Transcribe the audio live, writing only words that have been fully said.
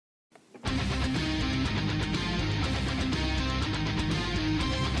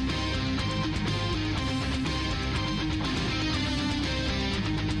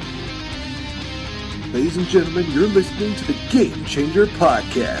Ladies and gentlemen, you're listening to the Game Changer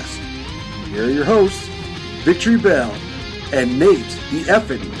Podcast. Here are your hosts, VicTori Bell and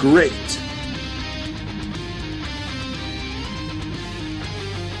NateFNGreat.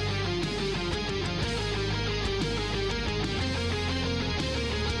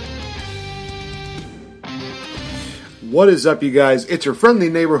 What is up, you guys? It's your friendly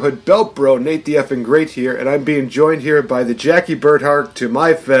neighborhood belt bro, NateFNGreat here, and I'm being joined here by the Jackie Burthart to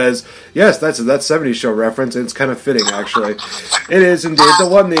my Fez. Yes, that's a 70s show reference, and it's kind of fitting, actually. It is indeed the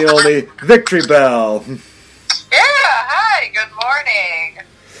one, the only, VicTori Bell. Yeah, hi, good morning.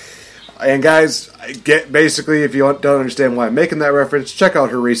 And guys, basically, if you don't understand why I'm making that reference, check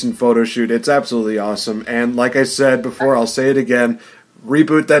out her recent photo shoot. It's absolutely awesome. And like I said before, I'll say it again,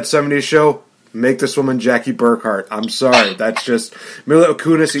 reboot that 70s show. Make this woman Jackie Burthart. I'm sorry. That's just Mila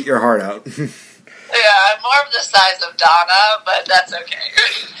Kunis, eat your heart out. Yeah, I'm more of the size of Donna, but that's okay.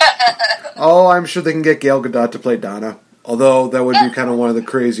 Oh, I'm sure they can get Gal Gadot to play Donna. Although that would be kind of one of the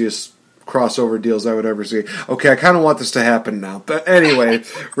craziest crossover deals I would ever see. Okay, I kind of want this to happen now. But anyway,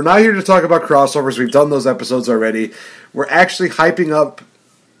 we're not here to talk about crossovers. We've done those episodes already. We're actually hyping up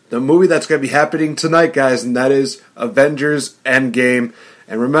the movie that's going to be happening tonight, guys, and that is Avengers Endgame.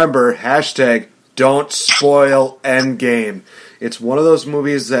 And remember, hashtag don't spoil Endgame. It's one of those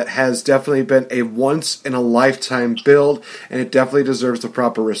movies that has definitely been a once-in-a-lifetime build, and it definitely deserves the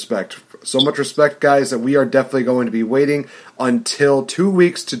proper respect. So much respect, guys, that we are definitely going to be waiting until 2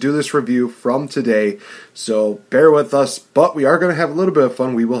 weeks to do this review from today. So bear with us, but we are going to have a little bit of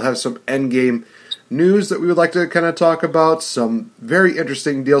fun. We will have some Endgame news that we would like to kind of talk about, some very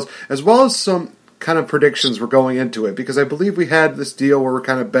interesting deals, as well as some kind of predictions we're going into it, because I believe we had this deal where we're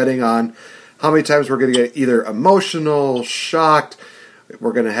kind of betting on how many times we're going to get either emotional, shocked,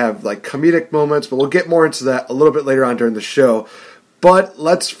 we're going to have like comedic moments, but we'll get more into that a little bit later on during the show. But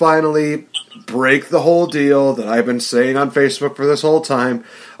let's finally break the whole deal that I've been saying on Facebook for this whole time.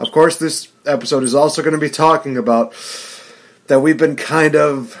 Of course, this episode is also going to be talking about that we've been kind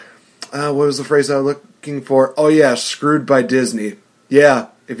of, what was the phrase I was looking for? Oh yeah, screwed by Disney. Yeah.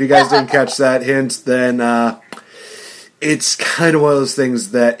 If you guys didn't catch that hint, then it's kind of one of those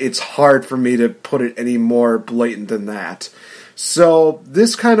things that it's hard for me to put it any more blatant than that. So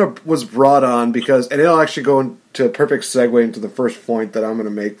this kind of was brought on because, and it'll actually go into a perfect segue into the first point that I'm going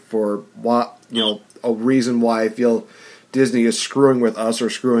to make for what, a reason why I feel Disney is screwing with us or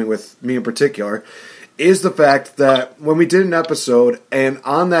screwing with me in particular, is the fact that when we did an episode, and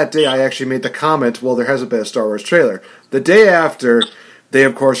on that day I actually made the comment, well, there hasn't been a Star Wars trailer. The day after, they,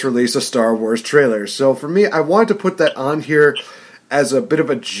 of course, released a Star Wars trailer. So for me, I wanted to put that on here as a bit of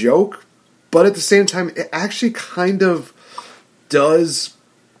a joke, but at the same time, it actually kind of does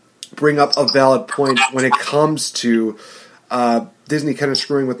bring up a valid point when it comes to Disney kind of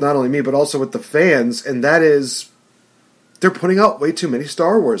screwing with not only me, but also with the fans, and that is they're putting out way too many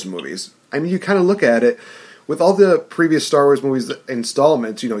Star Wars movies. I mean, you kind of look at it, with all the previous Star Wars movies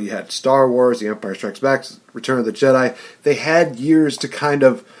installments, you had Star Wars, The Empire Strikes Back, Return of the Jedi. They had years to kind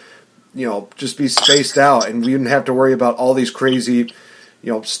of, just be spaced out, and we didn't have to worry about all these crazy,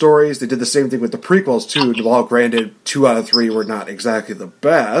 stories. They did the same thing with the prequels, too. While granted, 2 out of 3 were not exactly the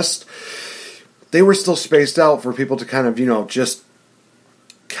best, they were still spaced out for people to kind of, just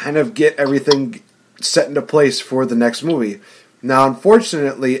kind of get everything set into place for the next movie. Now,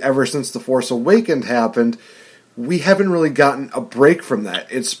 unfortunately, ever since The Force Awakens happened, we haven't really gotten a break from that.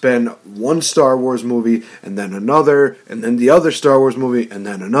 It's been one Star Wars movie, and then another, and then the other Star Wars movie, and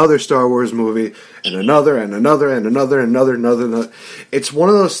then another Star Wars movie, and another, and another, and another, and another. It's one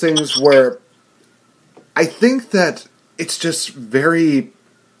of those things where I think that it's just very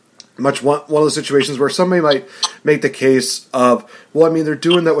much one of those situations where somebody might make the case of, well, I mean, they're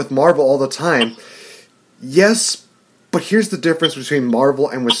doing that with Marvel all the time. Yes, but here's the difference between Marvel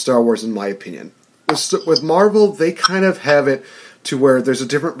and with Star Wars, in my opinion. With Marvel, they kind of have it to where there's a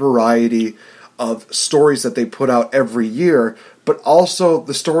different variety of stories that they put out every year, but also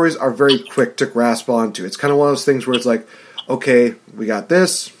the stories are very quick to grasp onto. It's kind of one of those things where it's like, okay, we got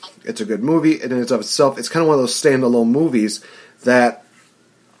this, it's a good movie, and in and of itself, it's kind of one of those standalone movies that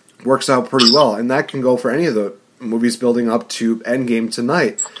works out pretty well, and that can go for any of the movies building up to Endgame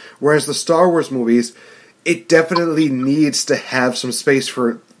tonight. Whereas the Star Wars movies, it definitely needs to have some space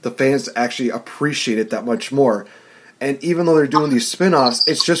for the fans to actually appreciate it that much more. And even though they're doing these spin-offs,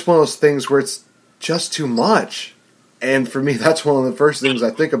 it's just one of those things where it's just too much. And for me, that's one of the first things I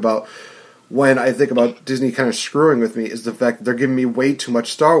think about when I think about Disney kind of screwing with me, is the fact that they're giving me way too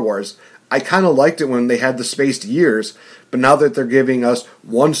much Star Wars. I kind of liked it when they had the spaced years, but now that they're giving us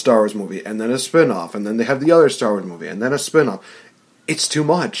one Star Wars movie, and then a spin-off, and then they have the other Star Wars movie, and then a spin-off, it's too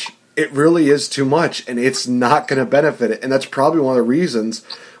much. it really is too much, and it's not going to benefit it. And that's probably one of the reasons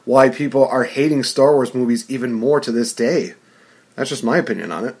why people are hating Star Wars movies even more to this day. That's just my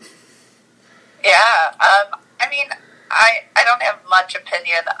opinion on it. Yeah, I mean, I don't have much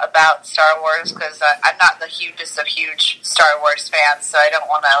opinion about Star Wars because I'm not the hugest of huge Star Wars fans, so I don't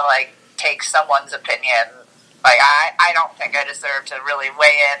want to, like, take someone's opinion. Like, I don't think I deserve to really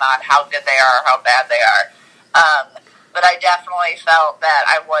weigh in on how good they are or how bad they are. But I definitely felt that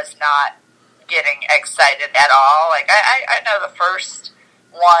I was not getting excited at all. Like, I know the first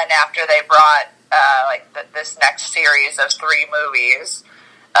one after they brought, this next series of 3 movies,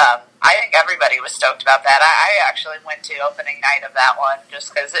 I think everybody was stoked about that. I actually went to opening night of that one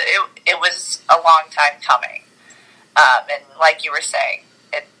just because it was a long time coming. And like you were saying,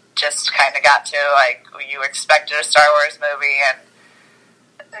 it just kind of got to, like, you expected a Star Wars movie, and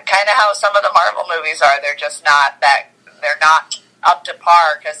kind of how some of the Marvel movies are. They're just not they're not up to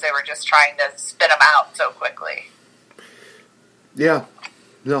par because they were just trying to spit them out so quickly. Yeah.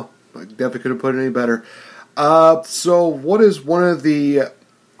 No, I definitely could have put it any better. So what is one of the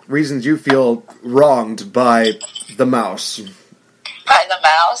reasons you feel wronged by the mouse? By the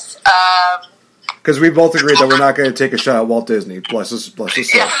mouse? Because we both agreed that we're not going to take a shot at Walt Disney. Bless us soul.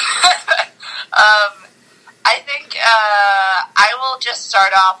 Yeah. I think I will just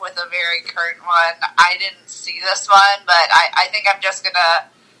start off with a very current one. I didn't see this one, but I think I'm just going to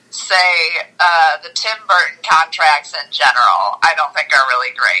say the Tim Burton contracts in general I don't think are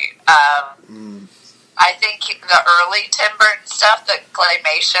really great. I think the early Tim Burton stuff, the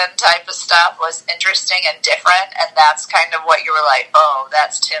claymation type of stuff, was interesting and different, and that's kind of what you were like, oh,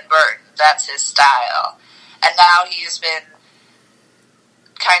 that's Tim Burton, that's his style. And now he's been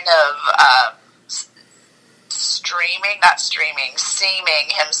kind of seaming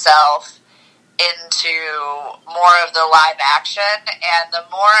himself into more of the live action, and the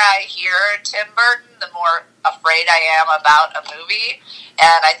more I hear Tim Burton, the more afraid I am about a movie.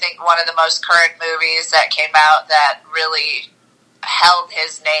 And I think one of the most current movies that came out that really held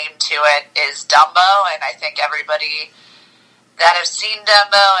his name to it is Dumbo, and I think everybody that has seen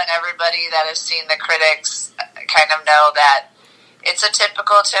Dumbo and everybody that has seen the critics kind of know that it's a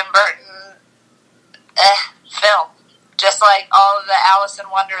typical Tim Burton film. Just like all of the Alice in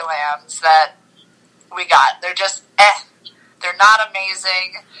Wonderlands that we got. They're just They're not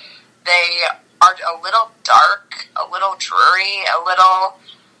amazing. They are a little dark, a little dreary, a little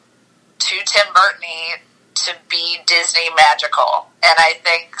too Tim Burton-y to be Disney magical. And I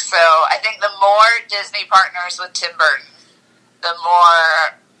think the more Disney partners with Tim Burton, the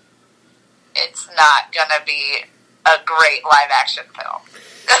more it's not going to be a great live-action film.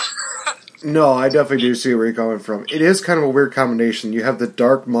 No, I definitely do see where you're coming from. It is kind of a weird combination. You have the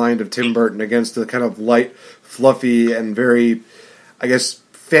dark mind of Tim Burton against the kind of light, fluffy, and very, I guess,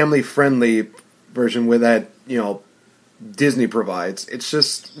 family-friendly version with that, Disney provides. It's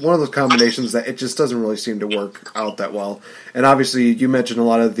just one of those combinations that it just doesn't really seem to work out that well. And obviously, you mentioned a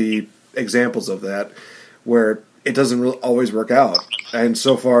lot of the examples of that where it doesn't really always work out. And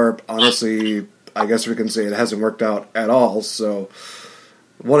so far, honestly, I guess we can say it hasn't worked out at all. So,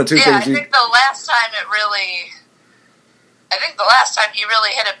 one of two things. I think the last time he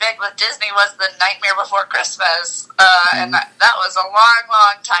really hit it big with Disney was The Nightmare Before Christmas. And that was a long,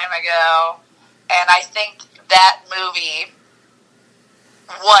 long time ago. And I think that movie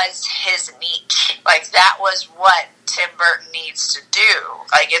was his niche. Like, that was what Tim Burton needs to do.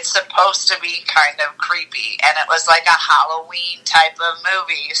 Like, it's supposed to be kind of creepy. And it was like a Halloween type of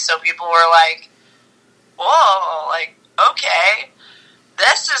movie. So people were like, whoa, like, okay,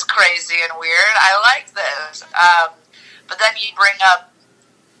 this is crazy and weird. I like this. But then you bring up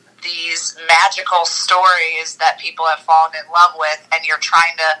these magical stories that people have fallen in love with, and you're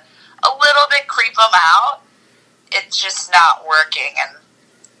trying to a little bit creep them out. It's just not working. And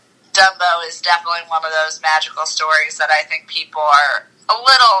Dumbo is definitely one of those magical stories that I think people were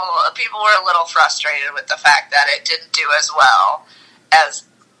a little frustrated with the fact that it didn't do as well as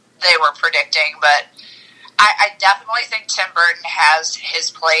they were predicting. But I definitely think Tim Burton has his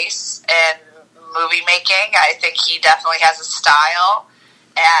place in movie making. I think he definitely has a style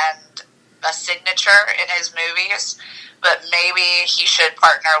and a signature in his movies, but maybe he should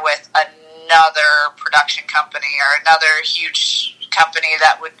partner with another production company or another huge company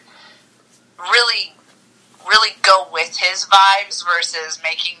that would really, really go with his vibes versus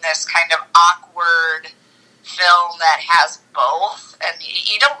making this kind of awkward film that has both. And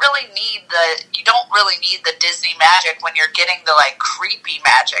you don't really need the Disney magic when you're getting the like creepy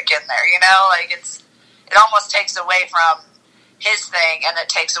magic in there, like it almost takes away from his thing and it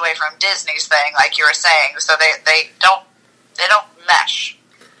takes away from Disney's thing, like you were saying. So they don't mesh.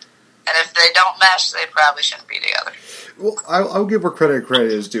 And if they don't mesh, they probably shouldn't be together. Well, I'll give where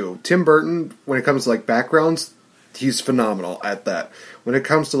credit is due. Tim Burton, when it comes to like backgrounds, he's phenomenal at that. When it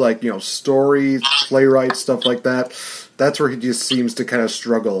comes to like, story, playwright, stuff like that, that's where he just seems to kind of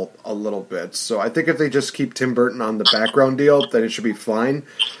struggle a little bit. So I think if they just keep Tim Burton on the background deal, then it should be fine.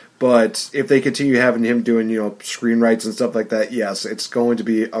 But if they continue having him doing, screenwrites and stuff like that, yes, it's going to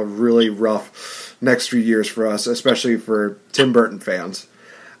be a really rough next few years for us, especially for Tim Burton fans.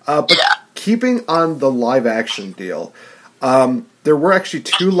 But keeping on the live-action deal, there were actually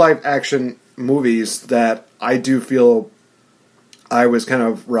 2 live-action movies that I do feel I was kind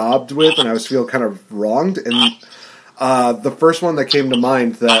of robbed with, and I was feel kind of wronged. And the first one that came to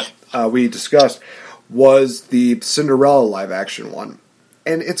mind that we discussed was the Cinderella live-action one.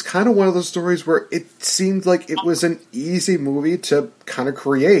 And it's kind of one of those stories where it seemed like it was an easy movie to kind of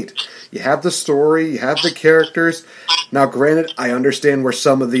create. You have the story, you have the characters. Now, granted, I understand where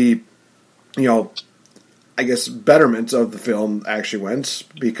some of the, I guess, betterment of the film actually went,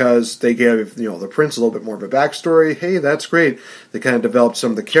 because they gave, the prince a little bit more of a backstory. Hey, that's great. They kind of developed some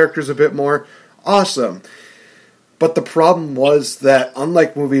of the characters a bit more. Awesome. But the problem was that,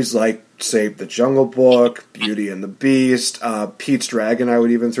 unlike movies like, say, The Jungle Book, Beauty and the Beast, Pete's Dragon, I would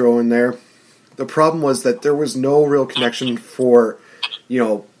even throw in there, the problem was that there was no real connection for,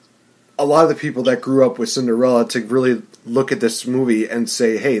 a lot of the people that grew up with Cinderella to really look at this movie and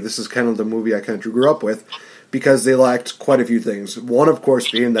say, hey, this is kind of the movie I kind of grew up with, because they lacked quite a few things. One, of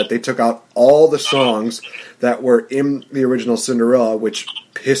course, being that they took out all the songs that were in the original Cinderella, which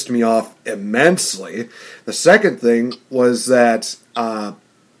pissed me off immensely. The second thing was that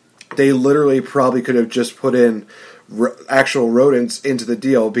they literally probably could have just put in actual rodents into the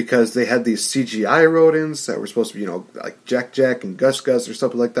deal, because they had these CGI rodents that were supposed to be, like Jack and Gus or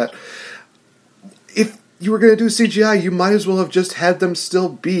something like that. If you were going to do CGI, you might as well have just had them still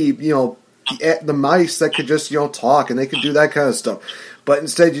be, the mice that could just, talk, and they could do that kind of stuff. But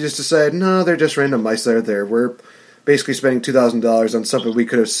instead you just decided, no, they're just random mice that are there. We're basically spending $2,000 on something we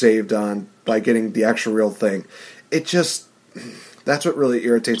could have saved on by getting the actual real thing. It just, that's what really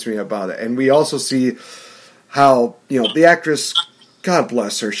irritates me about it. And we also see how, the actress, God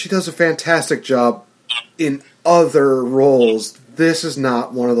bless her, she does a fantastic job in other roles. This is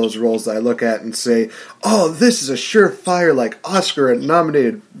not one of those roles that I look at and say, oh, this is a surefire, like,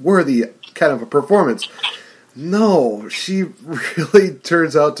 Oscar-nominated worthy kind of a performance. No, she really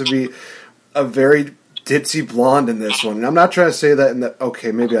turns out to be a very ditzy blonde in this one. And I'm not trying to say that in the...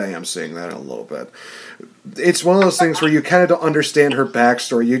 Okay, maybe I am saying that a little bit. It's one of those things where you kind of don't understand her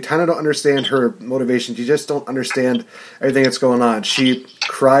backstory. You kind of don't understand her motivations. You just don't understand everything that's going on. She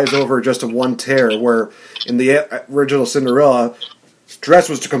cries over just a one tear, where in the original Cinderella, dress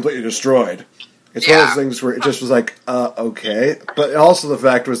was completely destroyed. It's one of those things where it just was like, okay. But also the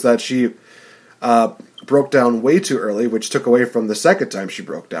fact was that she broke down way too early, which took away from the second time she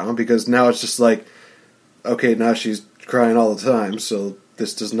broke down, because now it's just like, okay, now she's crying all the time, so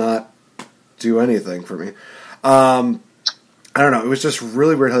this does not do anything for me. I don't know. It was just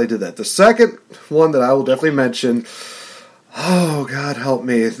really weird how they did that. The second one that I will definitely mention, oh, God help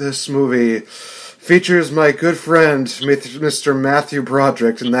me, this movie features my good friend, Mr. Matthew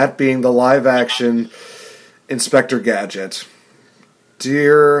Broderick, and that being the live-action Inspector Gadget.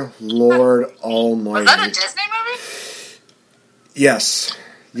 Dear Lord Almighty. Was that a Disney movie? Yes.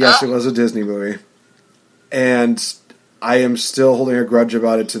 Yes, It was a Disney movie. And I am still holding a grudge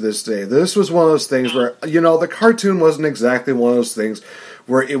about it to this day. This was one of those things where, the cartoon wasn't exactly one of those things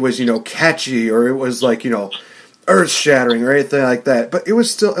where it was, catchy, or it was like, earth-shattering or anything like that. But it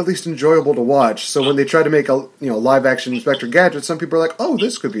was still at least enjoyable to watch. So when they tried to make a, live-action Inspector Gadget, some people are like, oh,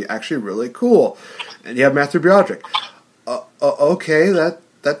 this could be actually really cool. And you have Matthew Broderick. Okay,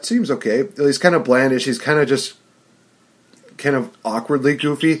 that seems okay. He's kind of blandish. He's kind of just kind of awkwardly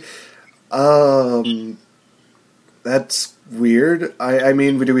goofy. That's weird. I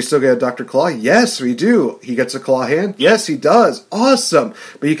mean, do we still get a Dr. Claw? Yes, we do. He gets a claw hand? Yes, he does. Awesome.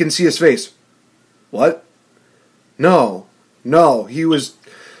 But you can see his face. What? No. He was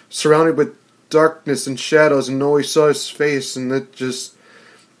surrounded with darkness and shadows, and no, he saw his face, and it just...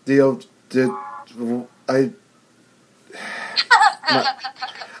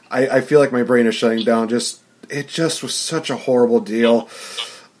 I feel like my brain is shutting down. It just was such a horrible deal.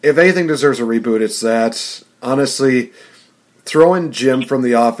 If anything deserves a reboot, it's that. Honestly, throw in Jim from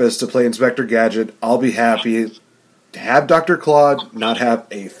The Office to play Inspector Gadget. I'll be happy. Have Dr. Claude not have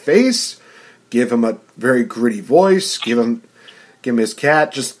a face. Give him a very gritty voice. Give him his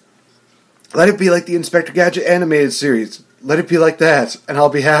cat. Just let it be like the Inspector Gadget animated series. Let it be like that, and I'll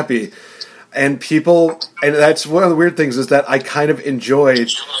be happy. And people, and that's one of the weird things is that I kind of enjoyed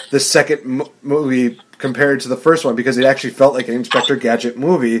the second movie compared to the first one because it actually felt like an Inspector Gadget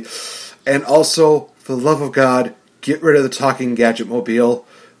movie. And also, for the love of God, get rid of the talking Gadget mobile.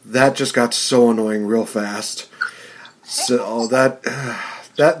 That just got so annoying real fast. So that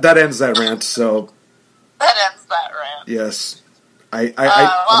ends that rant. So that ends that rant. Yes, I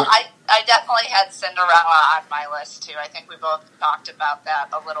definitely had Cinderella on my list too. I think we both talked about that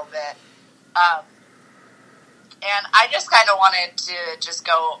a little bit. And I just kind of wanted to just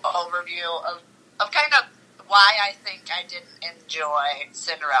go overview of kind of why I think I didn't enjoy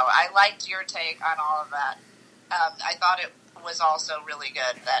Cinderella. I liked your take on all of that. I thought it was also really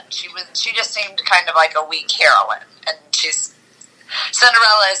good that she just seemed kind of like a weak heroine, and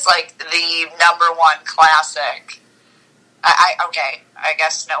Cinderella is like the number one classic. I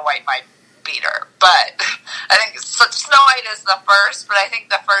guess Snow White might beat her, but I think Snow White is the first, but I think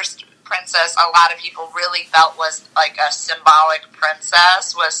the first princess a lot of people really felt was like a symbolic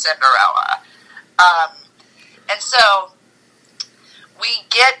princess was Cinderella. And so we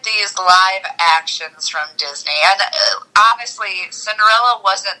get these live actions from Disney, and honestly, Cinderella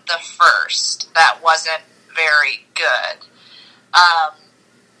wasn't the first that wasn't very good.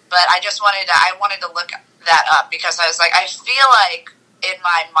 But I wanted to look that up because I was like, I feel like in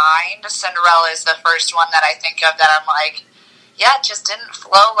my mind, Cinderella is the first one that I think of that I'm like, yeah, it just didn't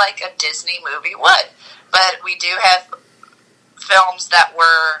flow like a Disney movie would. But we do have films that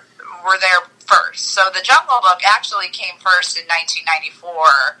were there first. So The Jungle Book actually came first in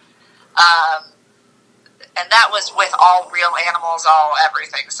 1994, and that was with all real animals, all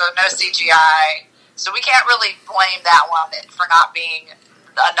everything. So no CGI. So we can't really blame that one for not being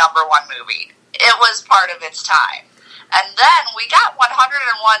a number one movie. It was part of its time. And then we got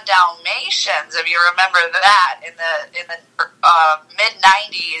 101 Dalmatians, if you remember that, in the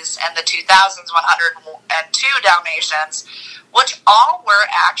mid-90s and the 2000s, 102 Dalmatians, which all were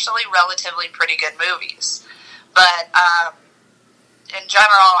actually relatively pretty good movies. But in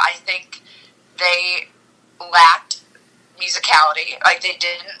general, I think they lacked musicality. Like, they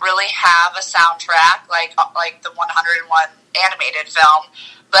didn't really have a soundtrack like the 101 animated film.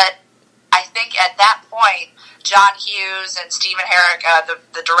 But I think at that point, John Hughes and Stephen Herrick,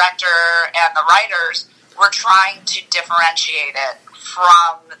 the director and the writers, were trying to differentiate it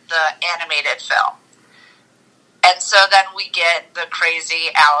from the animated film. And so then we get the crazy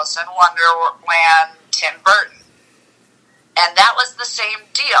Alice in Wonderland Tim Burton. And that was the same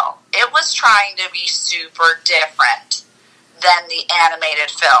deal. It was trying to be super different than the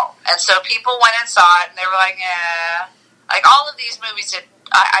animated film. And so people went and saw it, and they were like, eh. Like, all of these movies did.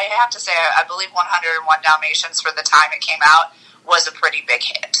 I have to say, I believe 101 Dalmatians, for the time it came out, was a pretty big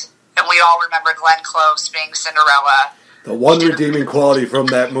hit. And we all remember Glenn Close being Cinderella. The one redeeming quality from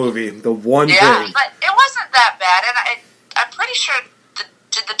that movie. The one thing. Yeah, but it wasn't that bad. And I'm pretty sure,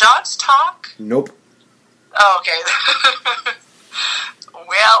 did the dogs talk? Nope. Oh, okay.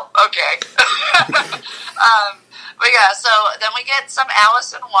 Well, okay. But yeah, so then we get some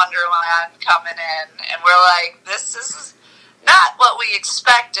Alice in Wonderland coming in, and we're like, this is not what we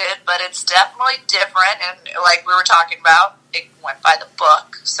expected, but it's definitely different, and like we were talking about, it went by the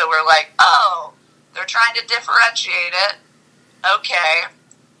book, so we're like, oh, they're trying to differentiate it. Okay.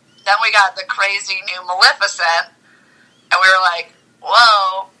 Then we got the crazy new Maleficent, and we were like,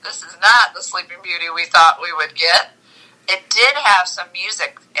 whoa, this is not the Sleeping Beauty we thought we would get. It did have some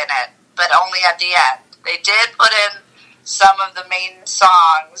music in it, but only at the end. They did put in some of the main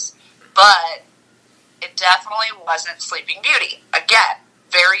songs, but it definitely wasn't Sleeping Beauty. Again,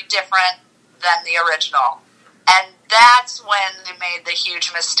 very different than the original. And that's when they made the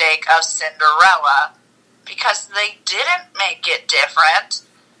huge mistake of Cinderella, because they didn't make it different,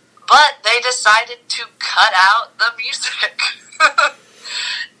 but they decided to cut out the music.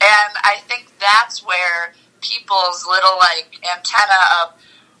 And I think that's where people's little, antenna of,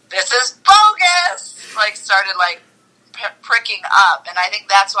 this is bogus, started, pricking up. And I think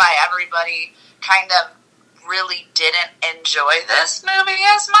that's why everybody kind of really didn't enjoy this movie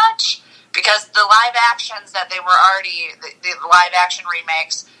as much, because the live actions that they were already, the live action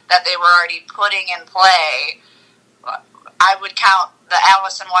remakes that they were already putting in play, I would count the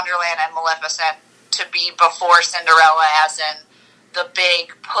Alice in Wonderland and Maleficent to be before Cinderella, as in the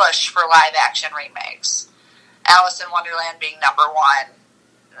big push for live action remakes. Alice in Wonderland being number one.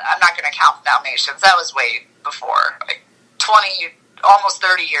 I'm not going to count Dalmatians. That was way before, 20, almost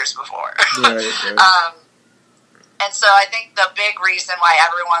 30 years before. Right. And so I think the big reason why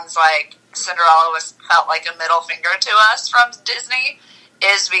everyone's like, Cinderella felt like a middle finger to us from Disney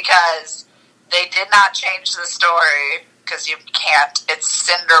is because they did not change the story, because you can't. It's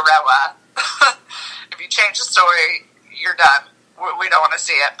Cinderella. If you change the story, you're done. We don't want to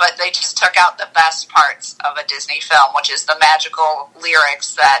see it. But they just took out the best parts of a Disney film, which is the magical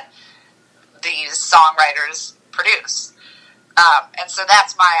lyrics that these songwriters produce. And so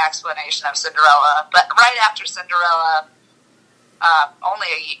that's my explanation of Cinderella. But right after Cinderella,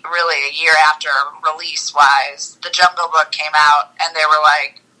 only really a year after release-wise, The Jungle Book came out, and they were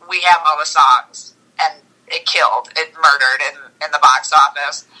like, we have all the songs. And it killed. It murdered in the box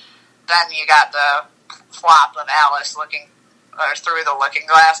office. Then you got the flop of Alice through the looking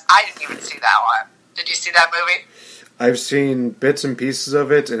glass. I didn't even see that one. Did you see that movie? I've seen bits and pieces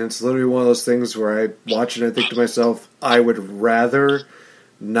of it, and it's literally one of those things where I watch it and I think to myself, I would rather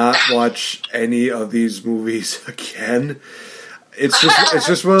not watch any of these movies again. It's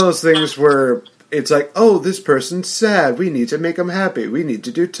just one of those things where it's like, oh, this person's sad. We need to make them happy. We need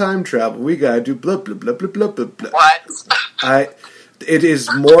to do time travel. We gotta do blah, blah, blah, blah, blah, blah, blah. What? It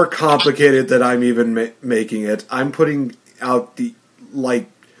is more complicated than I'm even making it. I'm putting out the,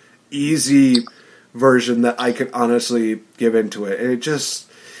 easy version that I could honestly give into it. And it just...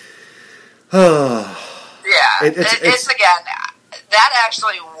 yeah. It's again, that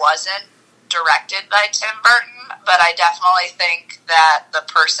actually wasn't directed by Tim Burton, but I definitely think that the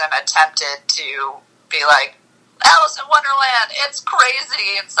person attempted to be like, Alice in Wonderland, it's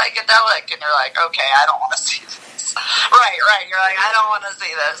crazy and psychedelic, and you're like, okay, I don't want to see this. Right, you're like, I don't want to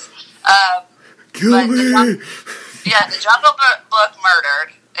see this. Kill me! The Jungle Book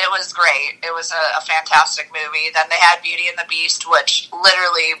murdered. It was great. It was a fantastic movie. Then they had Beauty and the Beast, which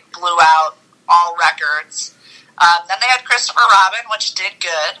literally blew out all records. Then they had Christopher Robin, which did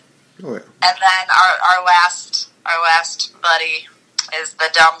good. Oh, yeah. And then our last buddy is the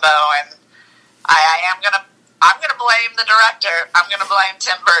Dumbo, and I'm gonna blame the director. I'm gonna blame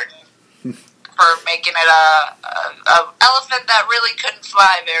Tim Burton for making it a elephant that really couldn't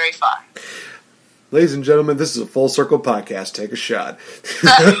fly very far. Ladies and gentlemen, this is a full circle podcast. Take a shot.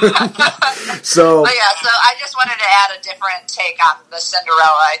 So I just wanted to add a different take on the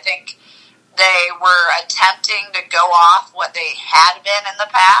Cinderella. I think they were attempting to go off what they had been in the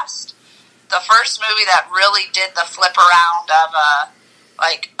past. The first movie that really did the flip around of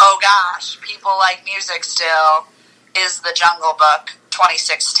oh gosh, people like music still, is The Jungle Book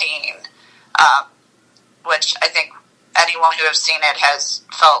 2016, which I think anyone who has seen it has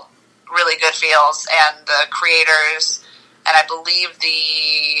felt really good feels, and the creators, and I believe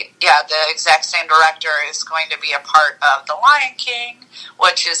the exact same director is going to be a part of The Lion King,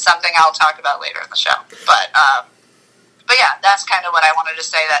 which is something I'll talk about later in the show. But yeah, that's kind of what I wanted to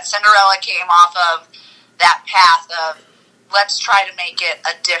say, that Cinderella came off of that path of, let's try to make it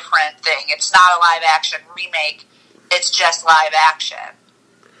a different thing. It's not a live action remake, it's just live action.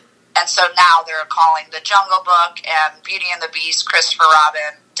 And so now they're calling The Jungle Book and Beauty and the Beast, Christopher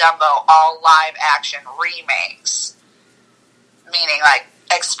Robin, Dumbo, all live action remakes. Meaning,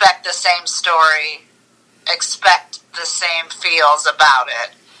 expect the same story, expect the same feels about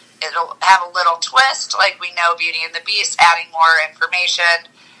it. It'll have a little twist, like we know Beauty and the Beast, adding more information,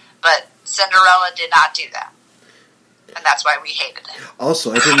 but Cinderella did not do that. And that's why we hated it.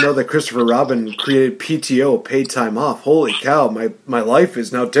 Also, I didn't know that Christopher Robin created PTO, paid time off. Holy cow, my life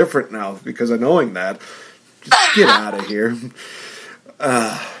is now different now because of knowing that. Just get out of here.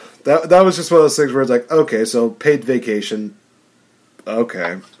 That was just one of those things where it's like, okay, so paid vacation.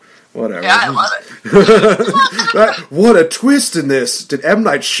 Okay, whatever. Yeah, I love it. What a twist in this. Did M.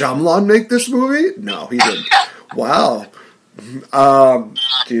 Night Shyamalan make this movie? No, he didn't. Wow.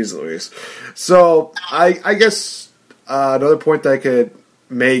 Jeez Louise. So, I guess another point that I could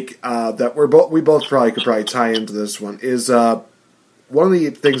make that we both could probably tie into this one is one of the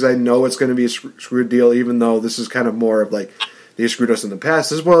things I know it's going to be a screwed deal, even though this is kind of more of they screwed us in the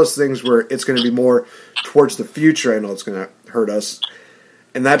past. This is one of those things where it's going to be more towards the future. I know it's going to hurt us.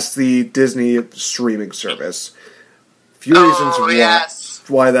 And that's the Disney streaming service. Few reasons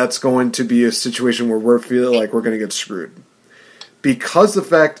why that's going to be a situation where we're feeling like we're going to get screwed. Because the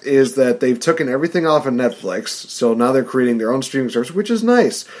fact is that they've taken everything off of Netflix, so now they're creating their own streaming service, which is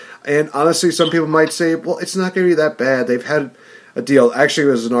nice. And honestly, some people might say, well, it's not going to be that bad. They've had a deal. Actually,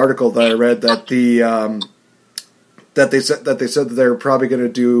 there was an article that I read that they said that they're probably going to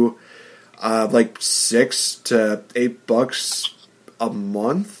do $6 to $8 a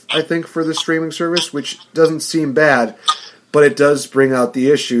month, I think, for the streaming service, which doesn't seem bad, but it does bring out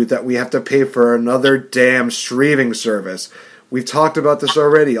the issue that we have to pay for another damn streaming service. We've talked about this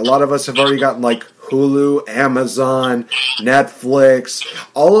already. A lot of us have already gotten Hulu, Amazon, Netflix,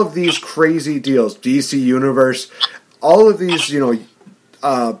 all of these crazy deals, DC Universe, all of these,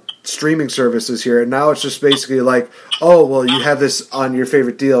 streaming services here, and now it's just basically like, oh, well, you have this on your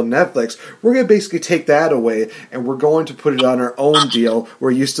favorite deal, Netflix. We're going to basically take that away, and we're going to put it on our own deal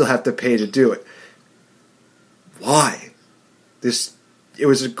where you still have to pay to do it. Why? It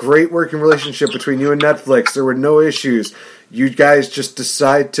was a great working relationship between you and Netflix. There were no issues. You guys just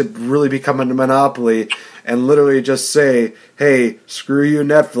decide to really become a monopoly and literally just say, hey, screw you,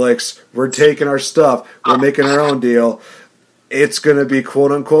 Netflix. We're taking our stuff. We're making our own deal. It's going to be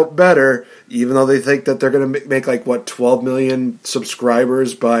quote-unquote better, even though they think that they're going to make 12 million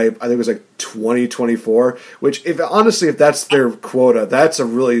subscribers by, I think it was 2024, which, if that's their quota, that's a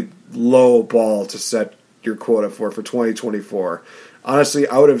really low ball to set your quota for 2024. Honestly,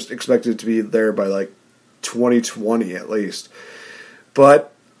 I would have expected it to be there by 2020 at least.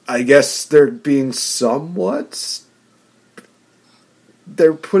 But I guess they're being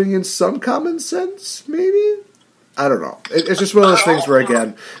they're putting in some common sense, maybe? I don't know. It's just one of those things where,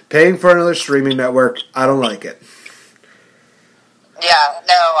 again, paying for another streaming network, I don't like it. Yeah,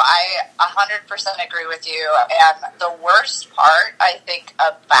 no, I 100% agree with you. And the worst part, I think,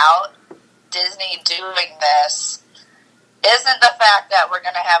 about Disney doing this isn't the fact that we're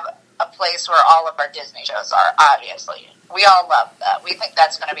going to have a place where all of our Disney shows are, obviously. We all love that. We think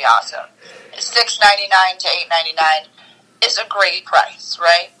that's going to be awesome. $6.99 to $8.99 is a great price,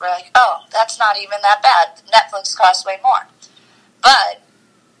 right? We're like, oh, that's not even that bad. Netflix costs way more. But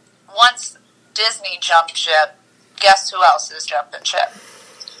once Disney jumped ship, guess who else is jumping ship?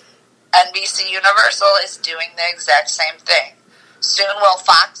 NBC Universal is doing the exact same thing. Soon will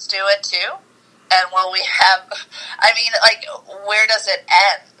Fox do it too? And will we have, where does it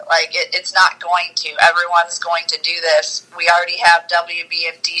end? It's not going to. Everyone's going to do this. We already have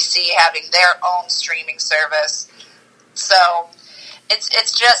WB and DC having their own streaming service. So it's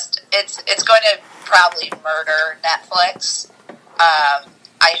going to probably murder Netflix. I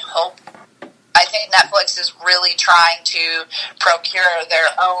think Netflix is really trying to procure their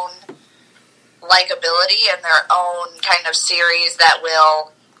own likability and their own kind of series that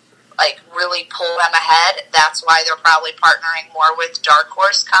will really pull them ahead. That's why they're probably partnering more with Dark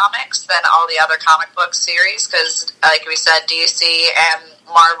Horse Comics than all the other comic book series, because like we said, DC and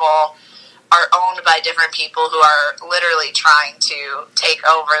Marvel are owned by different people who are literally trying to take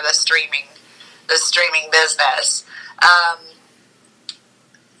over the streaming business.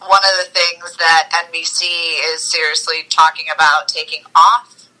 One of the things that NBC is seriously talking about taking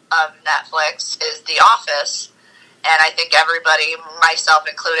off of Netflix is The Office. And I think everybody, myself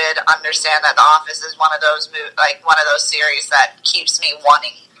included, understand that The Office is one of those series that keeps me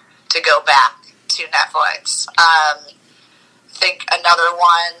wanting to go back to Netflix. I think another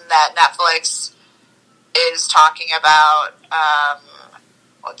one that Netflix is talking about,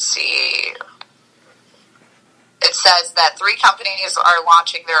 let's see, it says that 3 companies are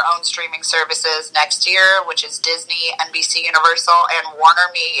launching their own streaming services next year, which is Disney, NBC Universal, and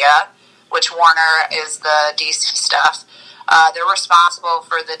Warner Media, which Warner is the DC stuff. They're responsible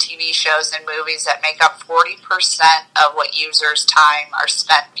for the TV shows and movies that make up 40% of what users' time are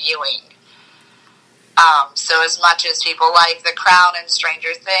spent viewing. So as much as people like The Crown and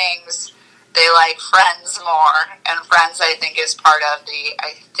Stranger Things, they like Friends more. And Friends, I think, is part of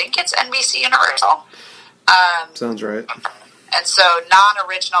I think it's NBC Universal. Sounds right. And so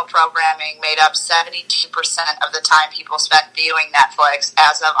non-original programming made up 72% of the time people spent viewing Netflix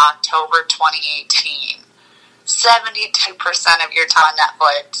as of October 2018. 72% of your time on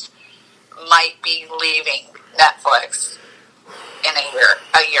Netflix might be leaving Netflix in a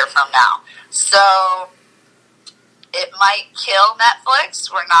year from now. So it might kill Netflix.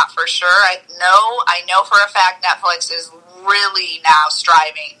 We're not for sure. I know for a fact Netflix is really now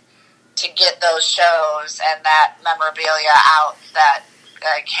striving to get those shows and that memorabilia out that,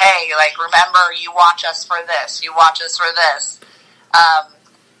 hey, remember, you watch us for this, you watch us for this.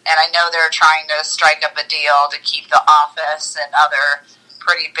 And I know they're trying to strike up a deal to keep The Office and other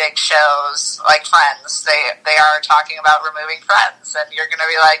pretty big shows like Friends. They are talking about removing Friends, and you're going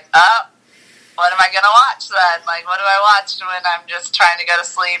to be like, what am I going to watch then? What do I watch when I'm just trying to go to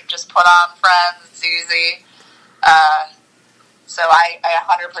sleep? Just put on Friends, it's easy. So I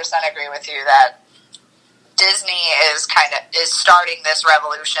 100% agree with you that Disney is starting this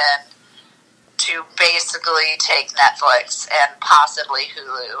revolution to basically take Netflix and possibly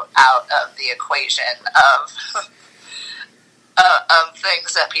Hulu out of the equation of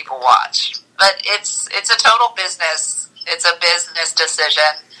things that people watch. But it's a total business. It's a business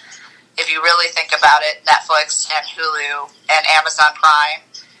decision. If you really think about it, Netflix and Hulu and Amazon Prime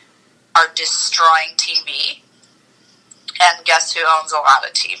are destroying TV. And guess who owns a lot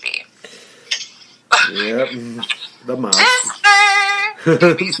of TV? Yep. The mouse. Disney!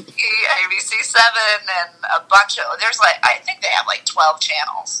 ABC7, and a bunch of... I think they have 12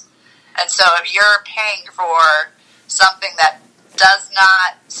 channels. And so if you're paying for something that does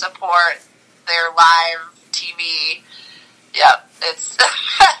not support their live TV, yep, it's...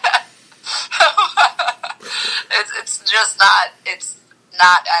 it's just not... It's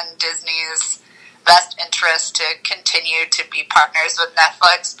not in Disney's best interest to continue to be partners with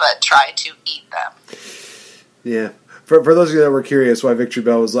Netflix, but try to eat them. Yeah. For those of you that were curious why Victory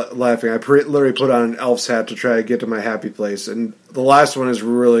Bell was laughing, I literally put on an elf's hat to try to get to my happy place, and the last one is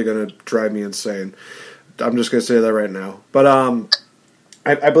really going to drive me insane. I'm just going to say that right now. But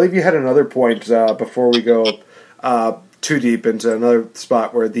I believe you had another point before we go too deep into another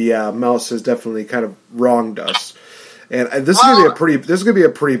spot where the mouse has definitely kind of wronged us, and this is going to be a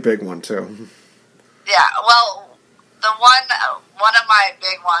pretty big one too. Yeah, well, the one of my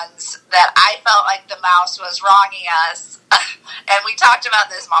big ones that I felt like the mouse was wronging us, and we talked about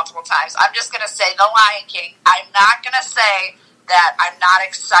this multiple times. I'm just going to say The Lion King. I'm not going to say that I'm not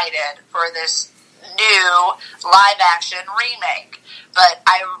excited for this new live-action remake, but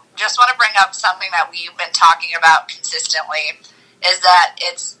I just want to bring up something that we've been talking about consistently, is that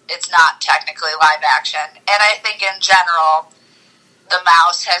it's not technically live-action. And I think in general, the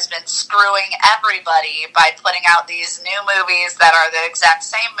mouse has been screwing everybody by putting out these new movies that are the exact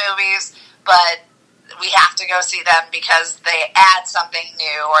same movies, but we have to go see them because they add something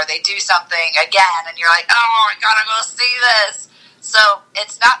new or they do something again, and you're like, oh, I gotta go see this. So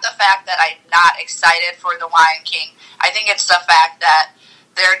it's not the fact that I'm not excited for The Lion King. I think it's the fact that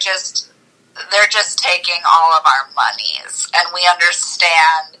they're just taking all of our monies, and we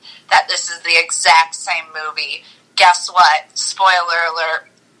understand that this is the exact same movie. Guess what? Spoiler alert.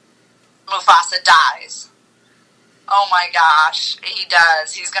 Mufasa dies. Oh my gosh, he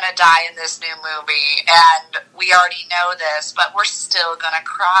does. He's going to die in this new movie, and we already know this, but we're still going to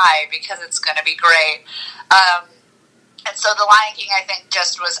cry because it's going to be great. And so The Lion King, I think,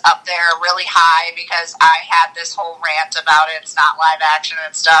 just was up there really high because I had this whole rant about it. It's not live action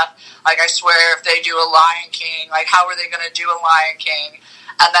and stuff. Like, I swear, if they do a Lion King, how are they going to do a Lion King?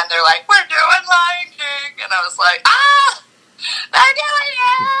 And then they're like, we're doing Lion King. And I was like, they're doing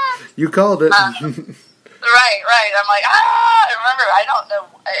it. You called it. Right. I'm like, I remember, I don't know,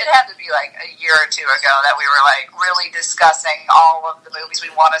 it had to be a year or two ago that we were really discussing all of the movies we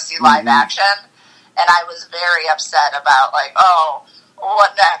want to see live action. And I was very upset about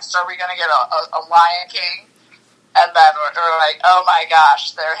what next? Are we going to get a Lion King? And then we're like, oh my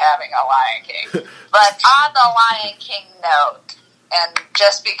gosh, they're having a Lion King. But on the Lion King note, and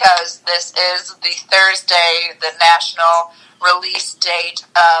just because this is the Thursday, the national release date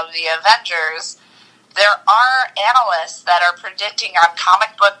of the Avengers, there are analysts that are predicting on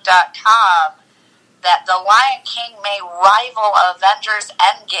comicbook.com that The Lion King may rival Avengers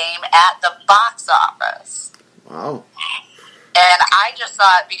Endgame at the box office. Wow. And I just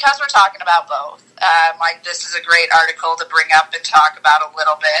thought, because we're talking about both, this is a great article to bring up and talk about a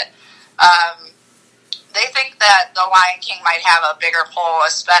little bit. They think that The Lion King might have a bigger pull,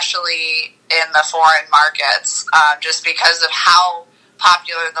 especially in the foreign markets, just because of how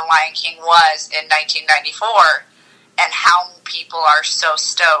popular The Lion King was in 1994 and how people are so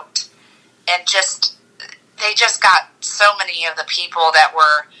stoked. And they just got so many of the people that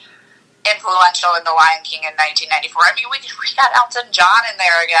were influential in The Lion King in 1994. I mean, we got Elton John in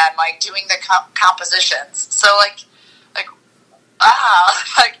there again, doing the compositions. So,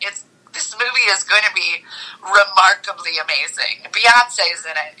 this movie is going to be remarkably amazing. Beyonce's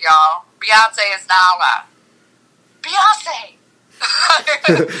in it, y'all. Beyonce is Nala. Beyonce!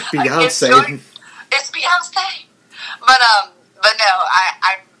 Beyonce. It's Beyonce. But no,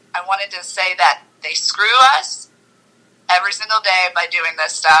 I wanted to say that they screw us every single day by doing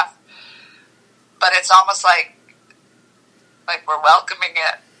this stuff. But it's almost like we're welcoming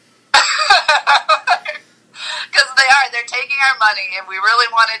it. Because they're taking our money, and we really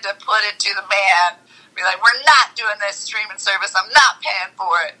wanted to put it to the man. Be like, we're not doing this streaming service. I'm not paying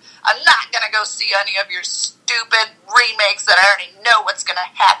for it. I'm not going to go see any of your stupid remakes that I already know what's going to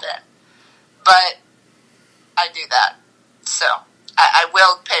happen. But I do that. So I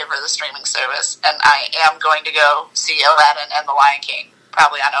will pay for the streaming service, and I am going to go see Aladdin and The Lion King,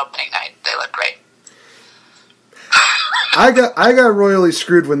 probably on opening night. They look great. I got royally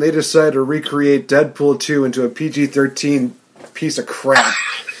screwed when they decided to recreate Deadpool 2 into a PG-13 piece of crap.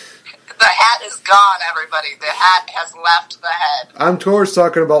 The hat is gone, everybody. The hat has left the head. I'm towards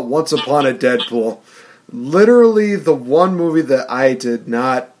talking about Once Upon a Deadpool. Literally the one movie that I did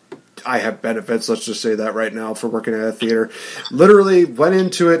not I have benefits, let's just say that right now, for working at a theater. Literally went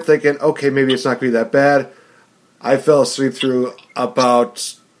into it thinking, okay, maybe it's not going to be that bad. I fell asleep through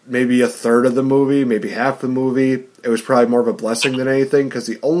about maybe a third of the movie, maybe half the movie. It was probably more of a blessing than anything, because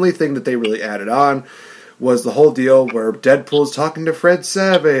the only thing that they really added on was the whole deal where Deadpool's talking to Fred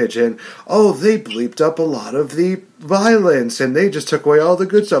Savage, and, they bleeped up a lot of the violence, and they just took away all the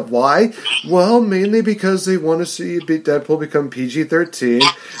good stuff. Why? Well, mainly because they want to see Deadpool become PG-13.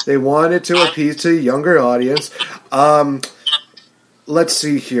 They wanted to appease to a younger audience. Let's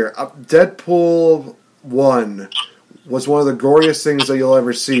see here. Deadpool 1 was one of the goriest things that you'll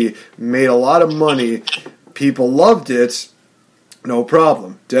ever see. Made a lot of money. People loved it. No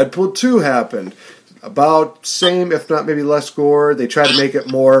problem. Deadpool 2 happened. About same, if not maybe less gore. They tried to make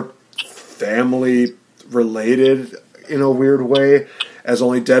it more family-related in a weird way, as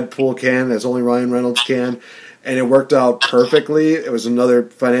only Deadpool can, as only Ryan Reynolds can. And it worked out perfectly. It was another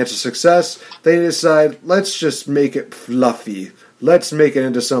financial success. They decided, let's just make it fluffy. Let's make it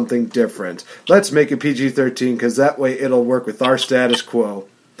into something different. Let's make it PG-13, because that way it'll work with our status quo.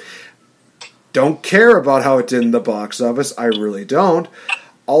 Don't care about how it did in the box office. I really don't.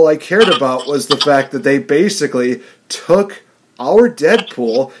 All I cared about was the fact that they basically took our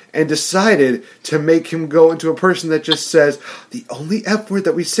Deadpool and decided to make him go into a person that just says, the only F word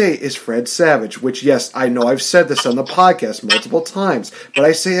that we say is Fred Savage, which, yes, I know I've said this on the podcast multiple times, but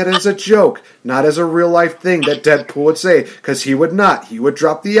I say it as a joke, not as a real-life thing that Deadpool would say, because he would not. He would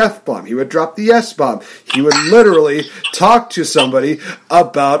drop the F-bomb. He would drop the S-bomb. He would literally talk to somebody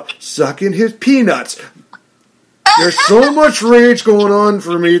about sucking his peanuts. There's so much rage going on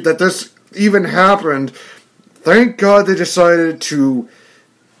for me that this even happened. Thank God they decided to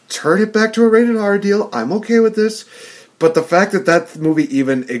turn it back to a rated R deal. I'm okay with this. But the fact that that movie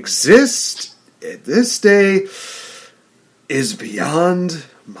even exists at this day is beyond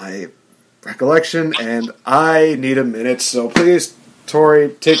my recollection, and I need a minute. So please, Tori,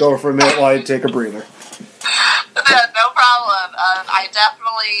 take over for a minute while I take a breather. No problem. I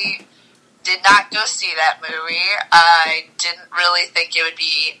definitely did not go see that movie. I didn't really think it would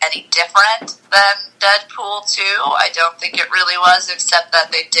be any different than Deadpool 2. I don't think it really was, except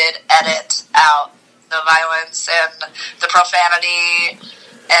that they did edit out the violence and the profanity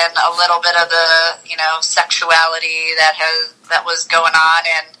and a little bit of the, sexuality that was going on.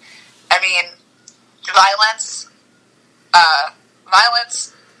 And, I mean, violence,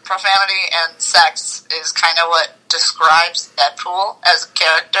 profanity, and sex is kind of what describes Deadpool as a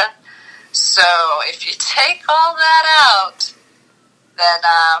character. So, if you take all that out, then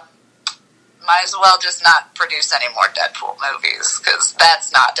might as well just not produce any more Deadpool movies, because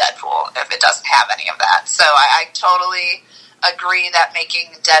that's not Deadpool if it doesn't have any of that. So, I totally agree that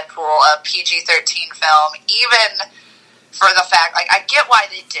making Deadpool a PG-13 film, even for the fact, I get why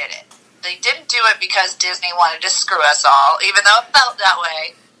they did it. They didn't do it because Disney wanted to screw us all, even though it felt that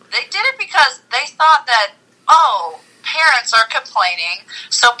way. They did it because they thought that, parents are complaining,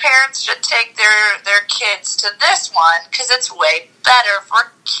 so parents should take their kids to this one because it's way better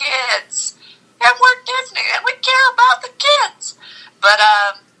for kids. And we're Disney, and we care about the kids. But,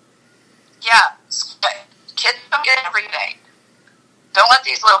 kids don't get everything. Don't let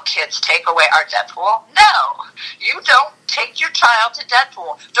these little kids take away our Deadpool. No, you don't take your child to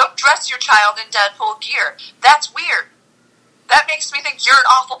Deadpool. Don't dress your child in Deadpool gear. That's weird. That makes me think you're an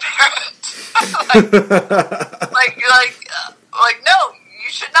awful parent. No, you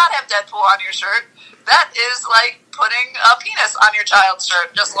should not have Deadpool on your shirt. That is like putting a penis on your child's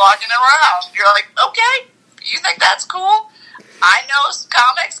shirt, just walking around. You're like, okay, you think that's cool? I know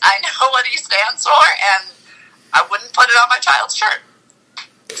comics, I know what he stands for, and I wouldn't put it on my child's shirt.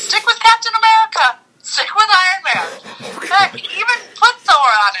 Stick with Captain America. Stick with Iron Man. Heck, even put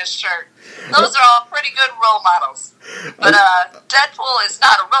Thor on his shirt. Those are all pretty good role models. But Deadpool is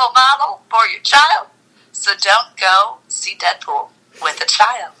not a role model for your child, so don't go see Deadpool with a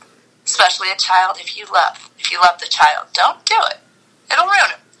child. Especially a child if you love the child. Don't do it. It'll ruin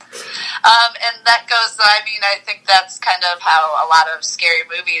him. And that goes, I think that's kind of how a lot of scary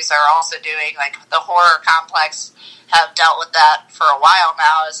movies are also doing. Like, the horror complex have dealt with that for a while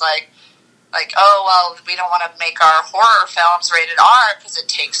now. It's like, we don't want to make our horror films rated R because it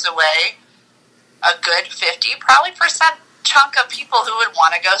takes away a good 50% chunk of people who would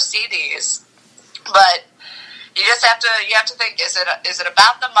want to go see these. But you just have to think, is it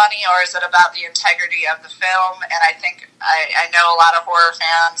about the money or is it about the integrity of the film? And I think I know a lot of horror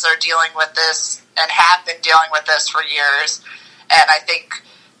fans are dealing with this and have been dealing with this for years. And I think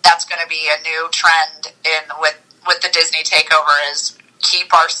that's going to be a new trend with the Disney takeover, is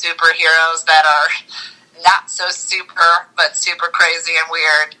keep our superheroes that are not so super, but super crazy and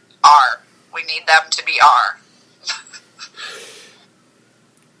weird, R. We need them to be R.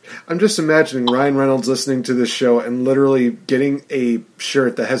 I'm just imagining Ryan Reynolds listening to this show and literally getting a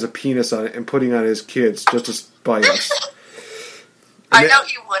shirt that has a penis on it and putting on his kids just to spite us. I know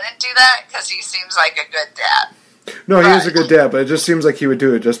he wouldn't do that because he seems like a good dad. No, he is a good dad, but it just seems like he would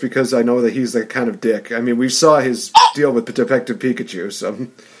do it just because I know that he's the kind of dick. I mean, we saw his deal with Detective Pikachu, so...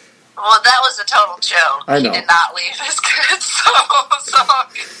 Well, that was a total joke. I know. He did not leave his kids, so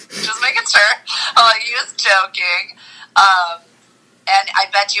just making sure. He was joking. And I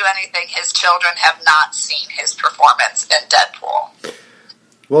bet you anything, his children have not seen his performance in Deadpool.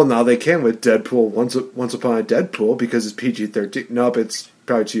 Well, now they can with Deadpool Once Upon a Deadpool because it's PG-13. Nope, it's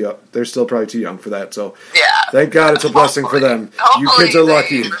probably too young. They're still probably too young for that, so... Yeah. Thank God it's a blessing for them. You kids are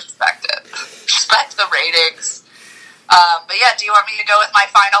lucky. Respect it. Respect the ratings. But yeah, do you want me to go with my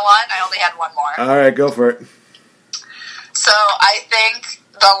final one? I only had one more. All right, go for it. So I think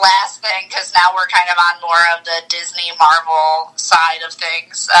the last thing, because now we're kind of on more of the Disney Marvel side of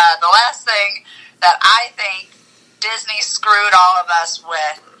things, the last thing that I think Disney screwed all of us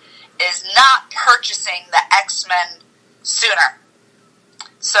with is not purchasing the X-Men sooner.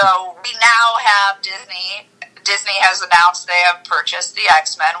 So we now have Disney. Disney has announced they have purchased the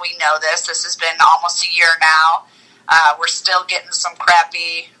X-Men. We know this. This has been almost a year now. We're still getting some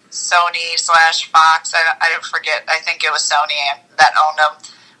crappy Sony/Fox. I forget. I think it was Sony that owned them.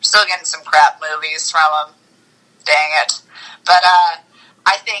 We're still getting some crap movies from them. Dang it. But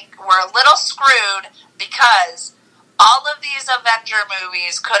I think we're a little screwed because all of these Avenger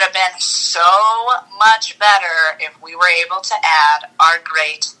movies could have been so much better if we were able to add our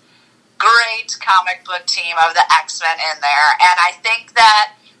great comic book team of the X-Men in there. And I think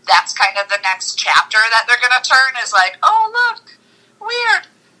that that's kind of the next chapter that they're going to turn is like, oh, look, weird.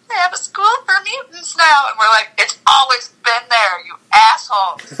 They have a school for mutants now. And we're like, it's always been there, you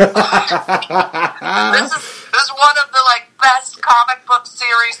assholes. This is one of the best comic book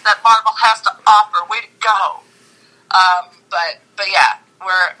series that Marvel has to offer. Way to go. But yeah,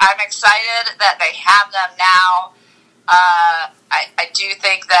 I'm excited that they have them now. I do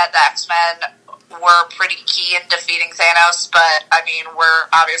think that the X-Men were pretty key in defeating Thanos, but I mean, we're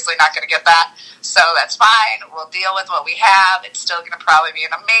obviously not going to get that, so that's fine. We'll deal with what we have. It's still going to probably be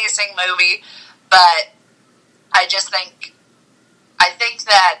an amazing movie, but I think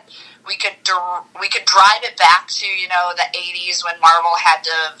that we could drive it back to, the 80s when Marvel had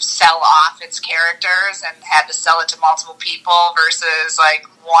to sell off its characters and had to sell it to multiple people versus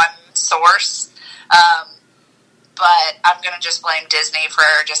one source. But I'm going to just blame Disney for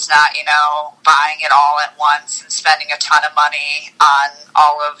just not, buying it all at once and spending a ton of money on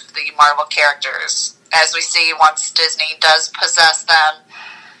all of the Marvel characters. As we see, once Disney does possess them,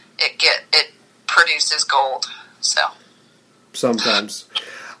 it produces gold. So sometimes.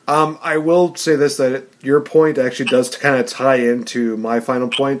 I will say this, that your point actually does kind of tie into my final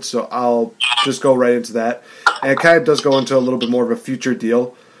point, so I'll just go right into that. And it kind of does go into a little bit more of a future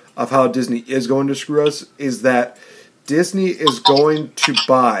deal of how Disney is going to screw us, is that Disney is going to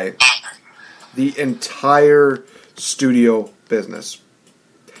buy the entire studio business.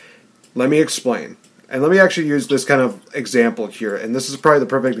 Let me explain. And let me actually use this kind of example here. And this is probably the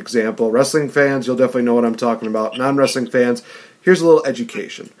perfect example. Wrestling fans, you'll definitely know what I'm talking about. Non-wrestling fans, here's a little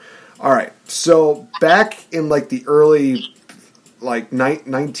education. All right. So back in the early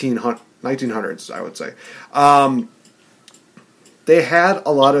 1900s, I would say, they had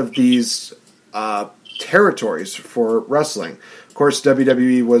a lot of these territories for wrestling. Of course,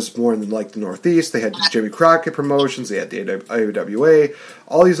 WWE was more in the Northeast. They had the Jimmy Crockett promotions. They had the AWA.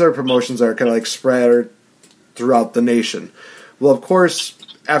 All these other promotions that are kind of spread throughout the nation. Well, of course,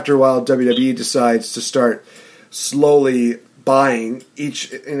 after a while, WWE decides to start slowly buying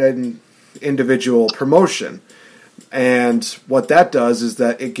each individual promotion. And what that does is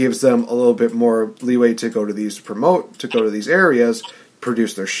that it gives them a little bit more leeway to go to these areas,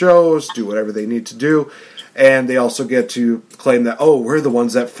 produce their shows, do whatever they need to do. And they also get to claim that, oh, we're the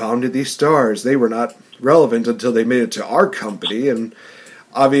ones that founded these stars. They were not relevant until they made it to our company. And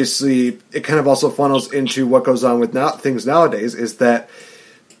obviously, it kind of also funnels into what goes on with things nowadays, is that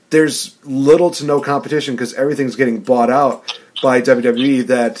there's little to no competition because everything's getting bought out by WWE,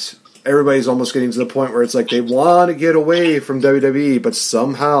 that everybody's almost getting to the point where it's they want to get away from WWE, but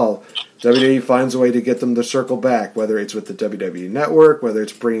somehow WWE finds a way to get them to circle back, whether it's with the WWE Network, whether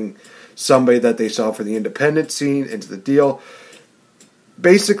it's bringing somebody that they saw for the independent scene into the deal.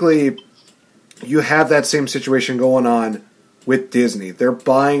 Basically, you have that same situation going on with Disney. They're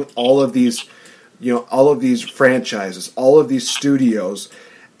buying all of these, all of these franchises, all of these studios,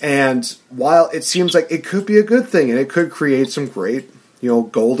 and while it seems like it could be a good thing and it could create some great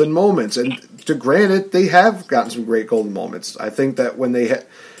golden moments. And to granted, they have gotten some great golden moments. I think that when they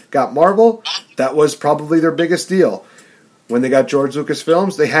got Marvel, that was probably their biggest deal. When they got George Lucas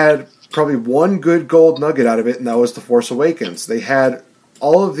Films, they had probably one good gold nugget out of it, and that was The Force Awakens. They had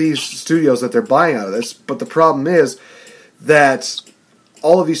all of these studios that they're buying out of this, but the problem is that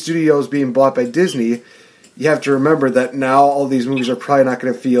all of these studios being bought by Disney, you have to remember that now all these movies are probably not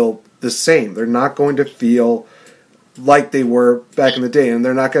going to feel the same. They're not going to feel like they were back in the day, and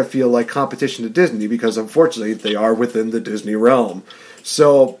they're not going to feel like competition to Disney because, unfortunately, they are within the Disney realm.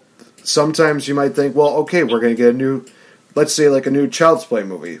 So sometimes you might think, well, okay, we're going to get a new, let's say like a new Child's Play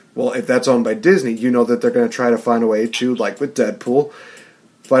movie. Well, if that's owned by Disney, you know that they're going to try to find a way to, like with Deadpool,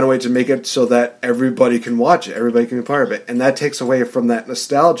 find a way to make it so that everybody can watch it, everybody can be part of it. And that takes away from that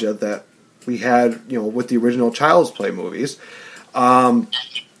nostalgia that we had, with the original Child's Play movies. And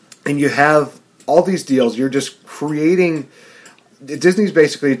you have all these deals. You're just creating... Disney's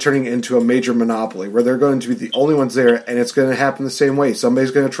basically turning into a major monopoly where they're going to be the only ones there, and it's going to happen the same way. Somebody's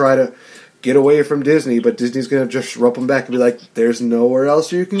going to try to get away from Disney, but Disney's going to just rope them back and be like, there's nowhere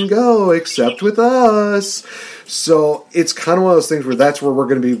else you can go except with us. So it's kind of one of those things where that's where we're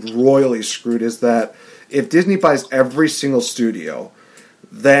going to be royally screwed, is that if Disney buys every single studio,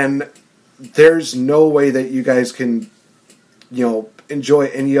 then there's no way that you guys can, enjoy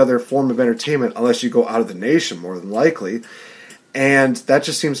any other form of entertainment unless you go out of the nation, more than likely. And that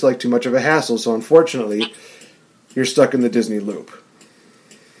just seems like too much of a hassle. So unfortunately, you're stuck in the Disney loop.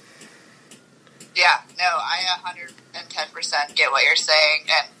 Yeah, no, I 110% get what you're saying.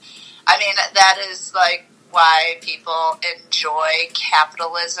 And I mean, that is like why people enjoy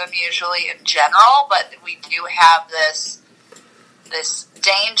capitalism usually in general. But we do have this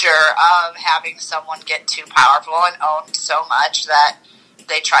danger of having someone get too powerful and own so much that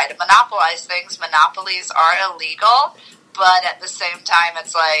they try to monopolize things. Monopolies are illegal. But at the same time,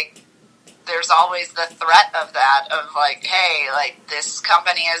 it's like, there's always the threat of that, of like, hey, like, this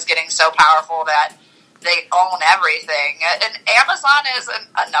company is getting so powerful that they own everything. And Amazon is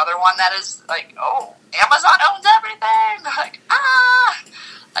another one that is like, oh, Amazon owns everything.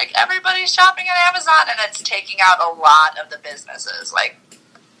 Like, everybody's shopping at Amazon, and it's taking out a lot of the businesses, like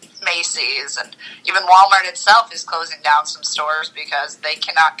Macy's, and even Walmart itself is closing down some stores because they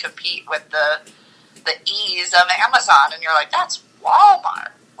cannot compete with the ease of Amazon. And you're like, that's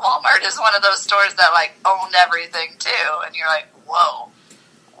Walmart. Walmart is one of those stores that like owned everything too. And you're like, whoa,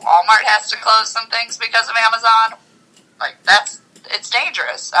 Walmart has to close some things because of Amazon. Like it's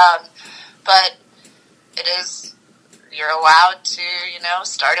dangerous. But it is, you're allowed to,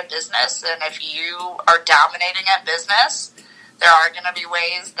 start a business. And if you are dominating at business, there are going to be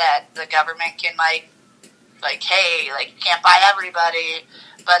ways that the government can like, hey, like, you can't buy everybody.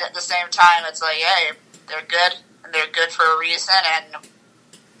 But at the same time, it's like, hey, they're good, and they're good for a reason. And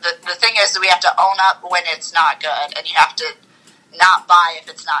the thing is that we have to own up when it's not good, and you have to not buy if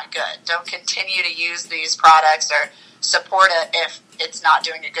it's not good. Don't continue to use these products or support it if it's not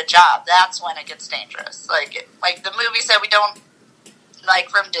doing a good job. That's when it gets dangerous. Like the movies that we don't like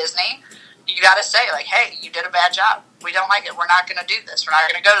from Disney, you got to say, like, hey, you did a bad job. We don't like it. We're not going to do this. We're not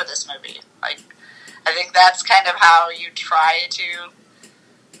going to go to this movie. Like, I think that's kind of how you try to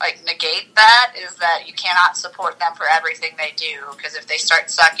negate that, is that you cannot support them for everything they do, because if they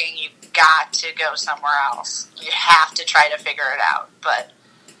start sucking, you've got to go somewhere else. You have to try to figure it out. But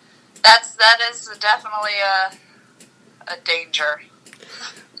that is definitely a danger.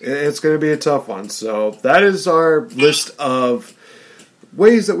 It's going to be a tough one. So that is our list of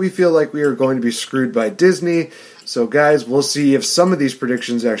ways that we feel like we are going to be screwed by Disney. So guys, we'll see if some of these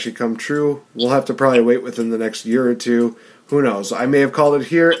predictions actually come true. We'll have to probably wait within the next year or two. Who knows? I may have called it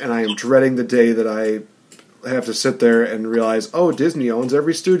here, and I am dreading the day that I have to sit there and realize, oh, Disney owns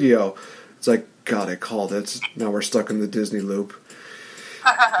every studio. It's like, God, I called it. Now we're stuck in the Disney loop.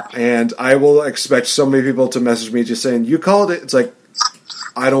 And I will expect so many people to message me just saying, you called it. It's like,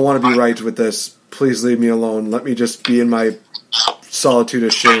 I don't want to be right with this. Please leave me alone. Let me just be in my solitude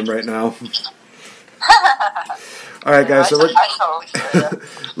of shame right now. All right, guys. So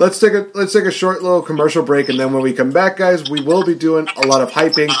let's take a short little commercial break, and then when we come back, guys, we will be doing a lot of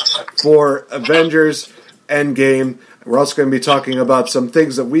hyping for Avengers Endgame. We're also going to be talking about some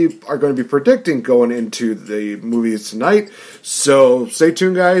things that we are going to be predicting going into the movies tonight. So stay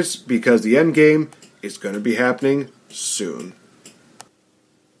tuned, guys, because the Endgame is going to be happening soon.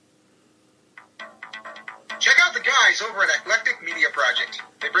 Check out the guys over at Eclectic Media Project.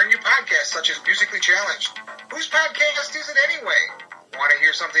 They bring you podcasts such as Musically Challenged. Whose podcast is it anyway? Want to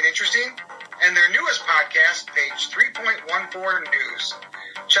hear something interesting? And their newest podcast, Page 3.14 News.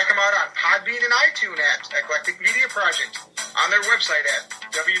 Check them out on Podbean and iTunes at Eclectic Media Project. on their website at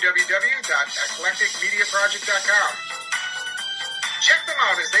www.eclecticmediaproject.com. Check them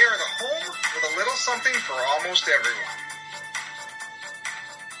out as they are the home with a little something for almost everyone.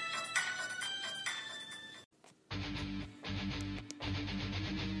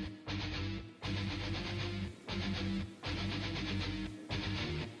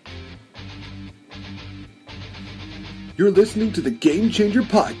 You're listening to the Game Changer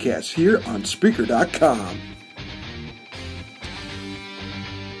Podcast here on Spreaker.com.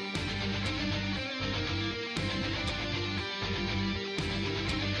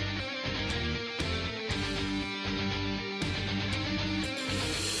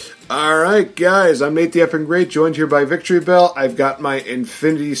 Alright guys, I'm NateFNGreat, joined here by VictoriBelle. I've got my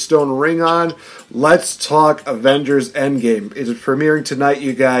Infinity Stone ring on. Let's talk Avengers Endgame. It is premiering tonight,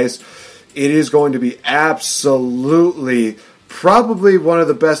 you guys. It is going to be absolutely, probably one of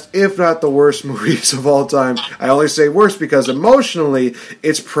the best, if not the worst movies of all time. I only say worst because emotionally,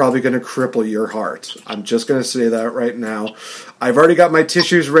 it's probably going to cripple your heart. I'm just going to say that right now. I've already got my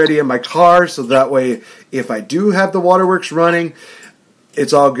tissues ready in my car, so that way, if I do have the waterworks running,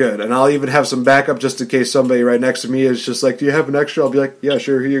 it's all good. And I'll even have some backup just in case somebody right next to me is just like, do you have an extra? I'll be like, yeah,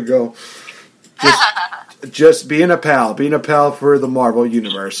 sure, here you go. Just being a pal for the Marvel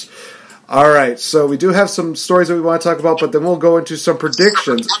Universe. All right, so we do have some stories that we want to talk about, but then we'll go into some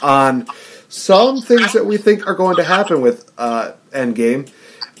predictions on some things that we think are going to happen with Endgame.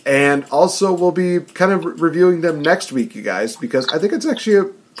 And also we'll be kind of reviewing them next week, you guys, because I think it's actually a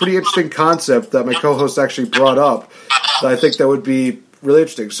pretty interesting concept that my co-host actually brought up that I think that would be really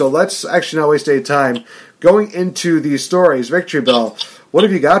interesting. So let's actually not waste any time going into these stories. VictoriBelle, what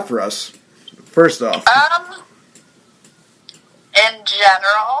have you got for us? First off. In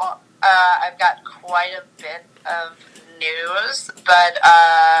general, I've got quite a bit of news, but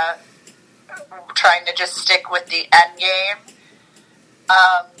trying to just stick with the Endgame.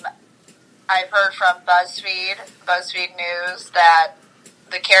 I've heard from BuzzFeed News, that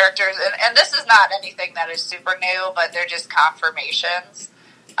the characters, and this is not anything that is super new, but they're just confirmations.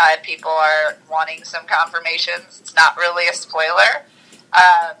 If people are wanting some confirmations, it's not really a spoiler.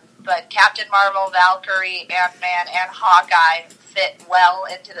 But Captain Marvel, Valkyrie, Ant-Man, and Hawkeye fit well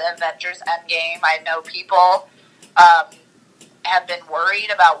into the Avengers Endgame. I know people have been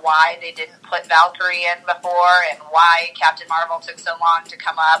worried about why they didn't put Valkyrie in before and why Captain Marvel took so long to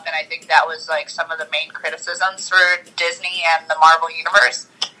come up, and I think that was like some of the main criticisms for Disney and the Marvel Universe.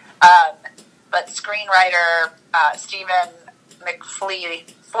 But screenwriter Stephen McFeely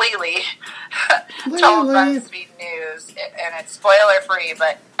told BuzzFeed News, and it's spoiler-free,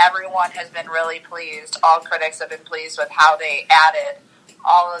 but everyone has been really pleased. All critics have been pleased with how they added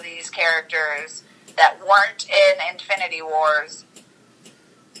all of these characters that weren't in Infinity Wars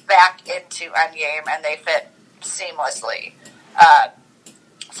back into Endgame, and they fit seamlessly.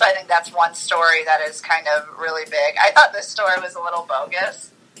 So I think that's one story that is kind of really big. I thought this story was a little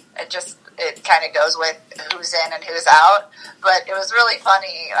bogus. It kind of goes with who's in and who's out. But it was really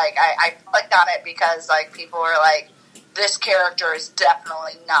funny. Like, I clicked on it because, like, people were like, this character is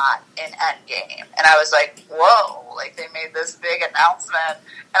definitely not in Endgame. And I was like, whoa, like, they made this big announcement.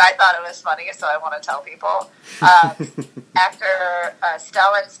 And I thought it was funny, so I want to tell people. Actor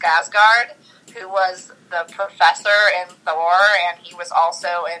Stellan Skarsgård, who was the professor in Thor, and he was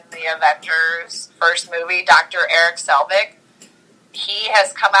also in the Avengers first movie, Dr. Eric Selvig, he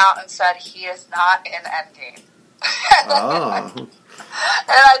has come out and said he is not in Endgame. Oh. And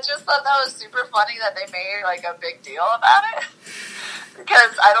I just thought that was super funny that they made, like, a big deal about it.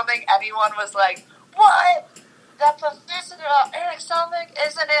 Because I don't think anyone was like, what? That Professor Eric Selvig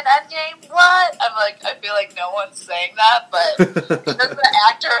isn't in Endgame? What? I'm like, I feel like no one's saying that, but even the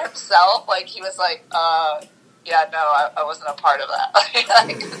actor himself, like, he was like, yeah, no, I wasn't a part of that. Like,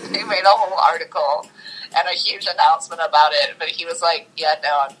 they made a whole article and a huge announcement about it, but he was like, yeah,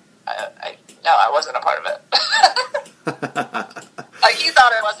 no, I wasn't a part of it. Like, he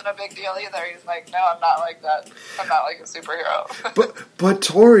thought it wasn't a big deal either. He's like, no, I'm not like that. I'm not like a superhero. But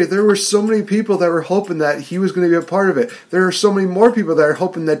Tori, there were so many people that were hoping that he was going to be a part of it. There are so many more people that are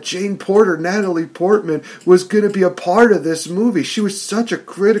hoping that Jane Porter, Natalie Portman, was going to be a part of this movie. She was such a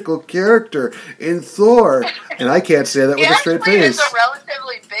critical character in Thor. And I can't say that with a straight face. He's a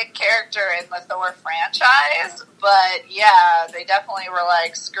relatively big character in the Thor franchise, but yeah, they definitely were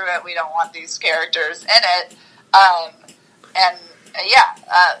like, screw it, we don't want these characters in it.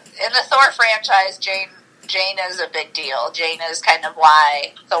 In the Thor franchise, Jane is a big deal. Jane is kind of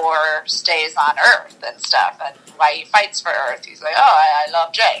why Thor stays on Earth and stuff, and why he fights for Earth. He's like, oh, I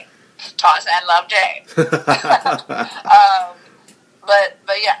love Jane. Tarzan loved Jane. But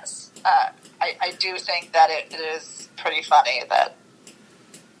yes, I do think that it is pretty funny that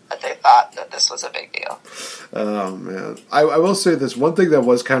they thought that this was a big deal. Oh, man. I will say this. One thing that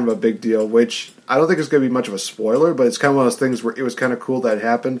was kind of a big deal, which I don't think is going to be much of a spoiler, but it's kind of one of those things where it was kind of cool that it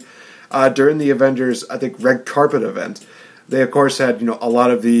happened. During the Avengers, I think, red carpet event, they, of course, had, a lot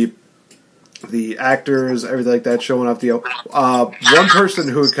of the actors, everything like that showing off the... one person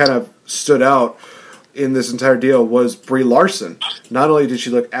who kind of stood out in this entire deal was Brie Larson. Not only did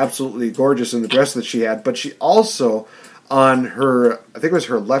she look absolutely gorgeous in the dress that she had, but she also... on her, I think it was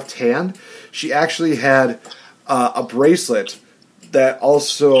her left hand, she actually had a bracelet that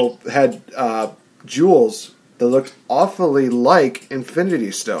also had jewels that looked awfully like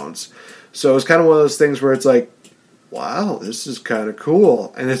Infinity Stones. So it was kind of one of those things where it's like, wow, this is kind of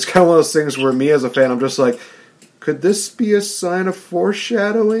cool. And it's kind of one of those things where me as a fan, I'm just like, could this be a sign of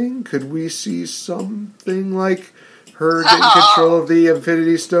foreshadowing? Could we see something like her getting control of the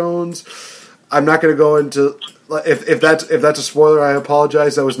Infinity Stones? I'm not going to go into... If that's a spoiler, I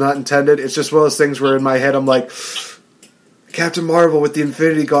apologize. That was not intended. It's just one of those things where in my head I'm like, Captain Marvel with the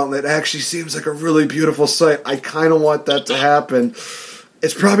Infinity Gauntlet actually seems like a really beautiful sight. I kind of want that to happen.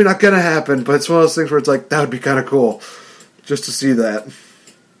 It's probably not going to happen, but it's one of those things where it's like, that would be kind of cool just to see that.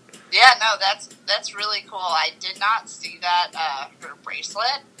 Yeah, no, that's really cool. I did not see that her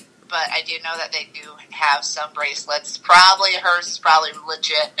bracelet, but I do know that they do have some bracelets. Probably hers is probably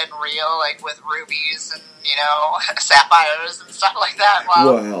legit and real, like with rubies and, sapphires and stuff like that.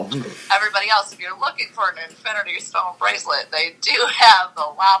 Well, everybody else, if you're looking for an Infinity Stone bracelet, they do have the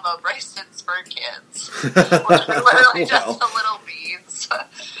lava bracelets for kids, which are literally just the little beads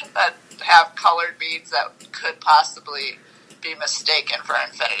that have colored beads that could possibly be mistaken for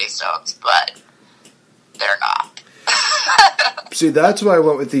Infinity Stones, but they're not. See, that's why I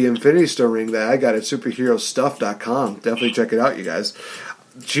went with the Infinity Stone ring that I got at superherostuff.com. Definitely check it out, you guys.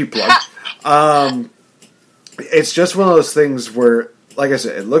 Cheap plug. It's just one of those things where, like I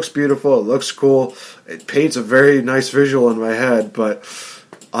said, it looks beautiful, it looks cool, it paints a very nice visual in my head, but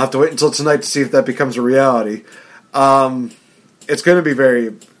I'll have to wait until tonight to see if that becomes a reality. It's going to be very,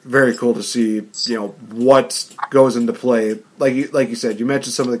 very cool to see, what goes into play. Like you said, you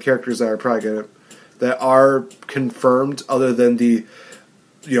mentioned some of the characters that are probably going to... that are confirmed other than the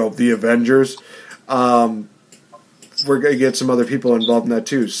Avengers. We're going to get some other people involved in that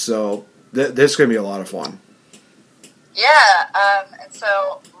too. So this is going to be a lot of fun. Yeah, and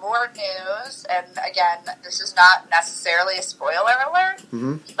so more news, and again, this is not necessarily a spoiler alert,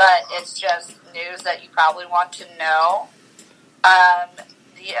 but it's just news that you probably want to know.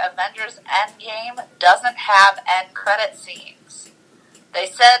 The Avengers Endgame doesn't have end credit scenes. They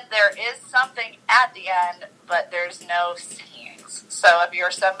said there is something at the end, but there's no scenes. So if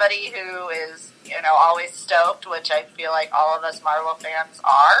you're somebody who is, always stoked, which I feel like all of us Marvel fans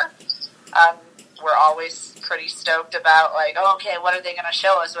are, we're always pretty stoked about, like, oh, okay, what are they going to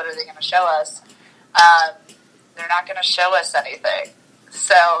show us? What are they going to show us? They're not going to show us anything.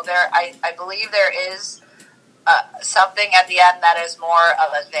 So I believe there is something at the end that is more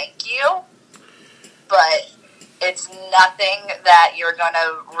of a thank you, but it's nothing that you're going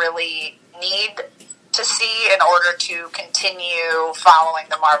to really need to see in order to continue following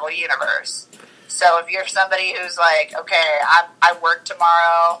the Marvel Universe. So if you're somebody who's like, okay, I work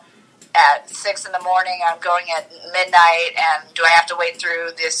tomorrow at 6 in the morning, I'm going at midnight, and do I have to wait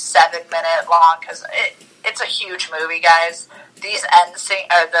through this 7-minute long? Because it's a huge movie, guys. These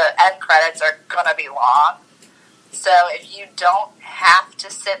the end credits are going to be long. So if you don't have to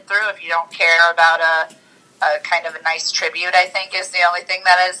sit through, if you don't care about a kind of a nice tribute, I think, is the only thing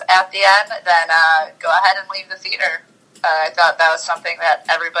that is at the end, then go ahead and leave the theater. I thought that was something that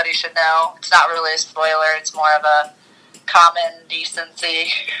everybody should know. It's not really a spoiler. It's more of a common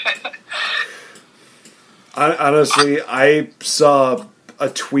decency. Honestly, I saw a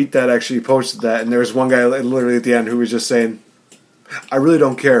tweet that actually posted that, and there was one guy literally at the end who was just saying, I really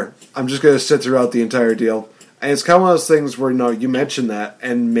don't care. I'm just going to sit throughout the entire deal. And it's kind of one of those things where, you mentioned that,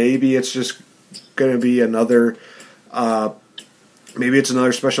 and maybe it's just going to be another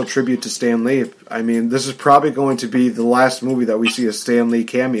special tribute to Stan Lee. I mean, this is probably going to be the last movie that we see a Stan Lee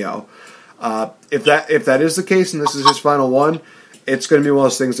cameo. If that is the case and this is his final one, it's going to be one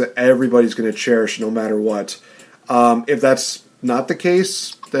of those things that everybody's going to cherish no matter what. If that's not the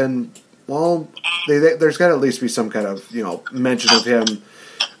case, then, well, there's got to at least be some kind of, mention of him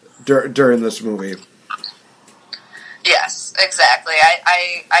during this movie. Yes, exactly.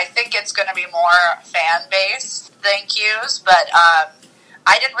 I think it's going to be more fan-based thank yous, but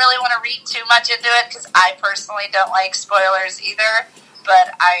I didn't really want to read too much into it because I personally don't like spoilers either.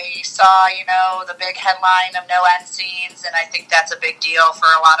 but I saw, the big headline of no end scenes, and I think that's a big deal for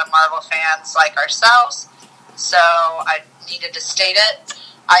a lot of Marvel fans like ourselves, so I needed to state it.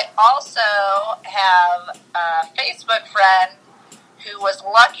 I also have a Facebook friend who was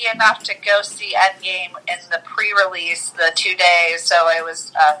lucky enough to go see Endgame in the pre-release, the 2 days, so it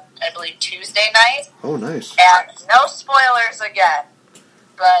was, I believe, Tuesday night. Oh, nice. And no spoilers again,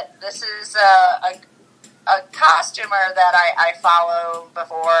 but this is a costumer that I follow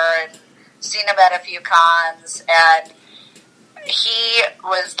before and seen him at a few cons, and he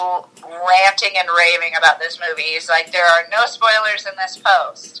was ranting and raving about this movie. He's like, there are no spoilers in this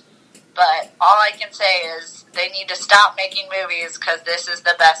post, but all I can say is they need to stop making movies because this is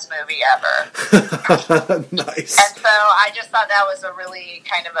the best movie ever. Nice. And so I just thought that was a really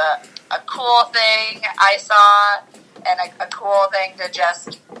kind of a cool thing I saw, and a cool thing to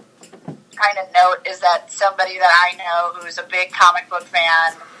just kind of note is that somebody that I know who's a big comic book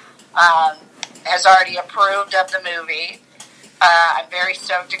fan has already approved of the movie. I'm very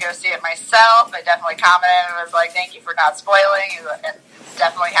stoked to go see it myself. I definitely commented and was like, thank you for not spoiling. And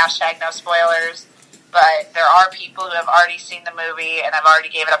definitely hashtag no spoilers. But there are people who have already seen the movie and have already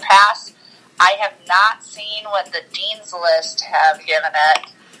gave it a pass. I have not seen what the Dean's List have given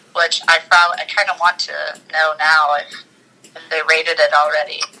it, which I kind of want to know now if they rated it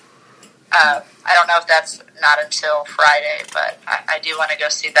already. I don't know if that's not until Friday, but I do want to go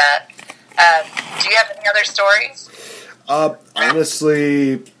see that. Do you have any other stories?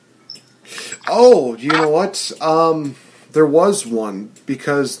 Honestly, you know what? There was one,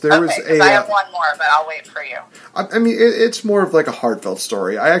 because there was a... I have one more, but I'll wait for you. I mean, it's more of like a heartfelt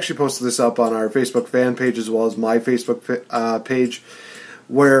story. I actually posted this up on our Facebook fan page as well as my Facebook page,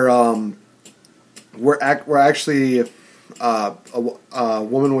 where we're actually... a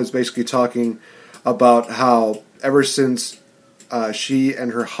woman was basically talking about how ever since she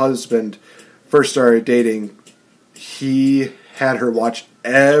and her husband first started dating, he had her watch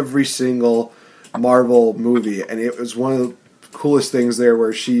every single Marvel movie, and it was one of the coolest things there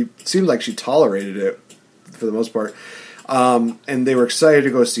where she seemed like she tolerated it for the most part. And they were excited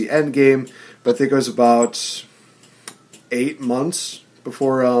to go see Endgame, but I think it was about 8 months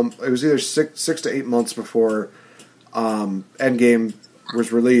before, it was either 6 to 8 months before Endgame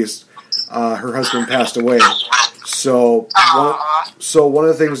was released, her husband passed away. So one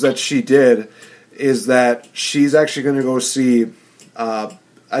of the things that she did is that she's actually going to go see.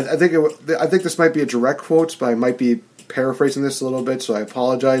 I think this might be a direct quote, but I might be paraphrasing this a little bit, so I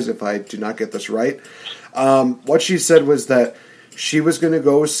apologize if I do not get this right. What she said was that she was going to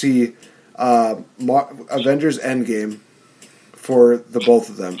go see Avengers Endgame for the both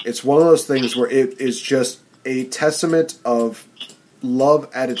of them. It's one of those things where it is just a testament of love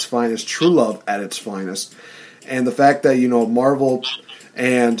at its finest, true love at its finest. And the fact that, Marvel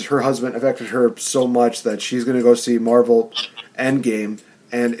and her husband affected her so much that she's going to go see Marvel Endgame,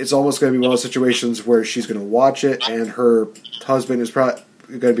 and it's almost going to be one of those situations where she's going to watch it and her husband is probably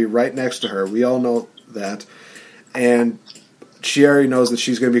going to be right next to her. We all know that. And she already knows that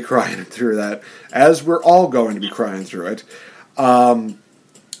she's going to be crying through that, as we're all going to be crying through it.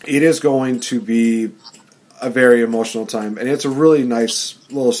 It is going to be a very emotional time, and it's a really nice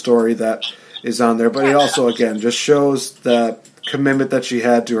little story that is on there, but it also, again, just shows the commitment that she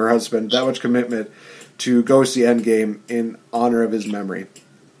had to her husband, that much commitment to go see Endgame in honor of his memory.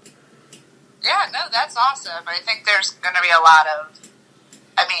 Yeah, no, that's awesome. I think there's going to be a lot of,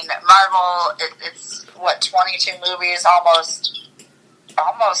 Marvel, it's 22 movies, almost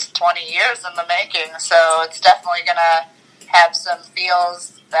 20 years in the making, so it's definitely going to have some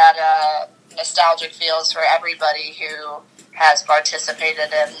feels that, nostalgic feels for everybody who has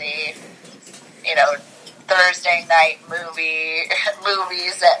participated in the, Thursday night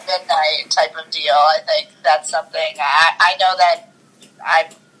movies at midnight type of deal. I think that's something. I know that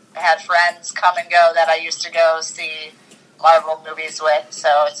I've had friends come and go that I used to go see Marvel movies with,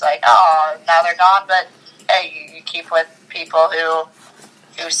 so it's like, oh, now they're gone, but hey, you keep with people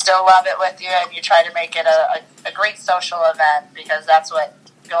who still love it with you, and you try to make it a great social event, because that's what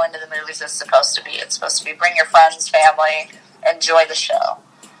going to the movies is supposed to be. It's supposed to be bring your friends, family, enjoy the show.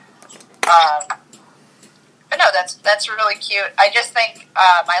 But no, that's really cute. I just think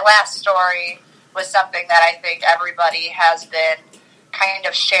my last story was something that I think everybody has been kind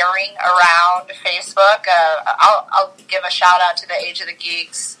of sharing around Facebook. I'll give a shout out to the Age of the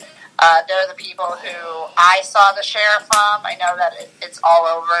Geeks. They're the people who I saw the share from. I know that it's all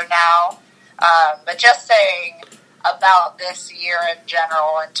over now. But just saying about this year in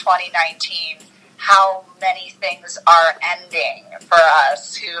general, in 2019, how many things are ending for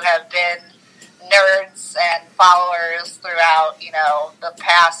us who have been nerds and followers throughout, the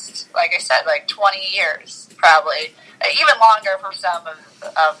past, like I said, 20 years, probably. Even longer for some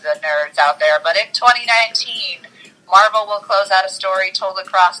of the nerds out there. But in 2019, Marvel will close out a story told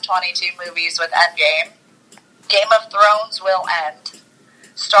across 22 movies with Endgame. Game of Thrones will end.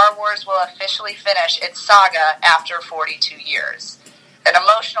 Star Wars will officially finish its saga after 42 years. An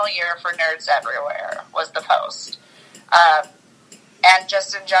emotional year for nerds everywhere was the post. And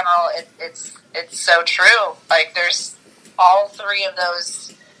just in general, it's so true. There's all three of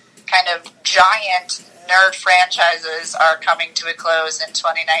those kind of giant nerd franchises are coming to a close in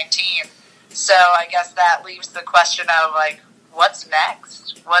 2019. So I guess that leaves the question of, what's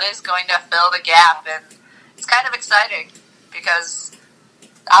next? What is going to fill the gap? And it's kind of exciting because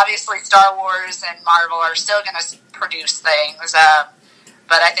obviously Star Wars and Marvel are still going to produce things.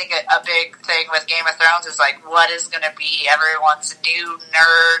 But I think a big thing with Game of Thrones is, what is going to be everyone's new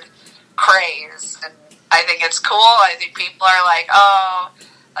nerd craze? And I think it's cool. I think people are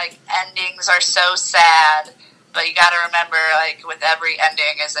endings are so sad. But you got to remember, with every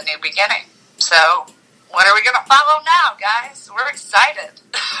ending is a new beginning. So, what are we going to follow now, guys? We're excited.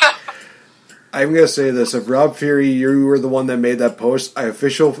 I'm going to say this. If Rob Fury, you were the one that made that post, I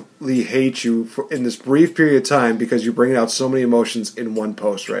officially hate you in this brief period of time because you're bringing out so many emotions in one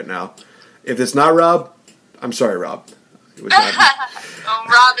post right now. If it's not Rob, I'm sorry, Rob. It was not. Well,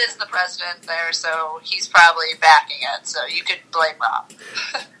 Rob is the president there, so he's probably backing it, so you could blame Rob.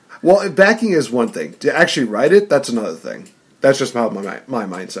 Well, backing is one thing. To actually write it, that's another thing. That's just how my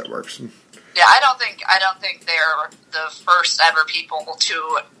mindset works. Yeah, I don't think they're the first ever people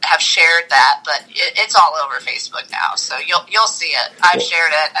to have shared that, but it's all over Facebook now, so you'll see it. I've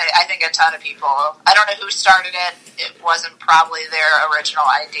shared it. I think a ton of people. I don't know who started it. It wasn't probably their original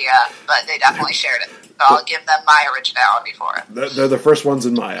idea, but they definitely shared it. So I'll give them my originality for it. They're the first ones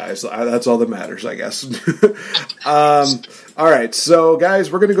in my eyes. That's all that matters, I guess. All right, so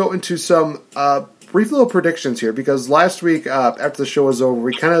guys, we're going to go into some brief little predictions here, because last week, after the show was over,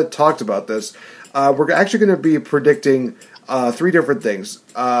 we kind of talked about this. We're actually going to be predicting three different things.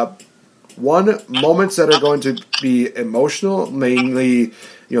 One, moments that are going to be emotional, mainly,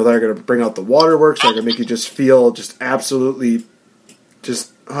 that are going to bring out the waterworks, that are going to make you just feel just absolutely,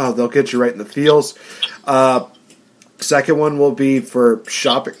 they'll get you right in the feels. Second one will be for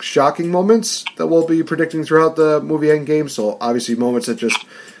shocking moments that we'll be predicting throughout the movie Endgame. So obviously moments that just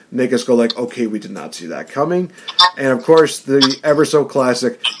make us go okay, we did not see that coming. And of course, the ever so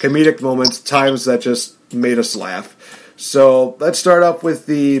classic comedic moments, times that just made us laugh. So let's start off with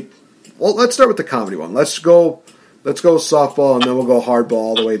the comedy one. Let's go softball, and then we'll go hardball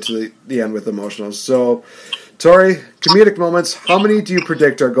all the way to the end with emotional. So, Tori, comedic moments, how many do you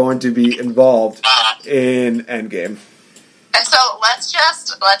predict are going to be involved in Endgame? And so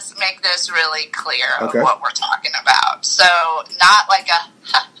let's make this really clear of what we're talking about. So not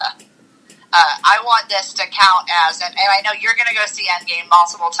I want this to count as, and I know you're going to go see Endgame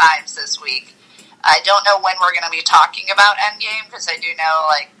multiple times this week. I don't know when we're going to be talking about Endgame, because I do know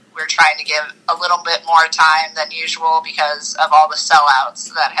we're trying to give a little bit more time than usual because of all the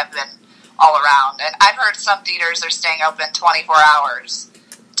sellouts that have been all around. And I've heard some theaters are staying open 24 hours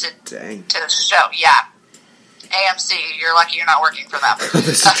to show. Yeah. AMC, you're lucky you're not working for them.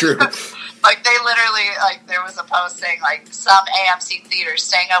 This is true. They literally, there was a post saying, some AMC theaters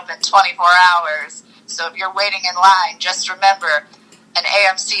staying open 24 hours. So if you're waiting in line, just remember, an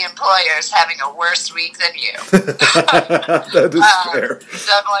AMC employer is having a worse week than you. That is fair.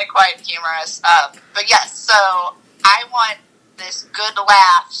 Definitely quite humorous. But yes, so I want this good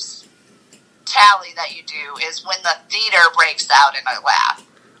laughs tally that you do is when the theater breaks out in a laugh.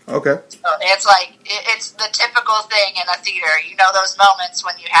 Okay. So it's it's the typical thing in a theater. You know those moments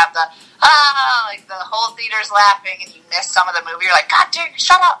when you have the whole theater's laughing and you miss some of the movie. You're like, God dang,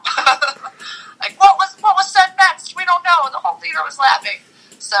 shut up! What was said next? We don't know. The whole theater was laughing.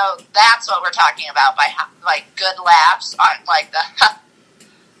 So that's what we're talking about by good laughs aren't the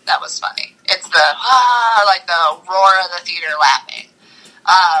that was funny. It's the the roar of the theater laughing.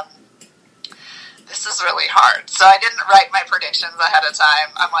 This is really hard. So I didn't write my predictions ahead of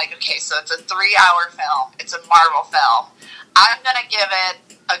time. I'm okay, so it's a 3-hour film. It's a Marvel film. I'm going to give it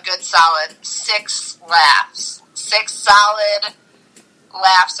a good solid 6 laughs. 6 solid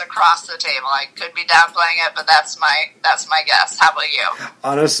laughs across the table. I could be downplaying it, but that's my guess. How about you?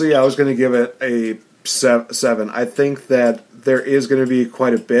 Honestly, I was going to give it a 7. I think that there is going to be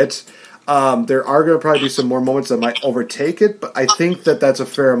quite a bit. There are going to probably be some more moments that might overtake it, but I think that that's a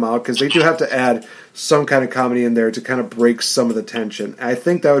fair amount because they do have to add some kind of comedy in there to kind of break some of the tension. And I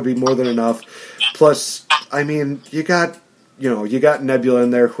think that would be more than enough. Plus, I mean, you got Nebula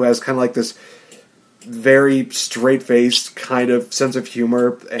in there who has kind of this very straight-faced kind of sense of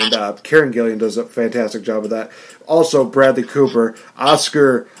humor, and Karen Gillan does a fantastic job of that. Also, Bradley Cooper,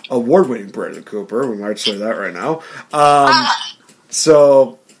 Oscar award-winning Bradley Cooper, we might say that right now.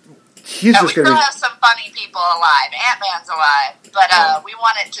 So he's just going to... We still have some funny people alive. Ant-Man's alive, but we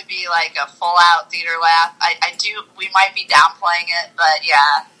want it to be like a full-out theater laugh. We might be downplaying it, but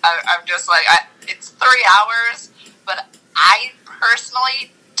yeah, I'm just like, it's 3 hours, but I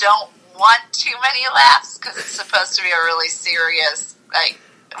personally don't want too many laughs because it's supposed to be a really serious, like,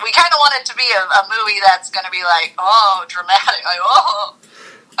 we kind of want it to be a movie that's going to be like, oh, dramatic, like, oh,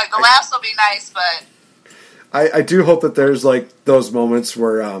 like the laughs will be nice, but I do hope that there's like those moments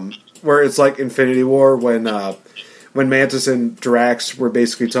where it's like Infinity War when Mantis and Drax were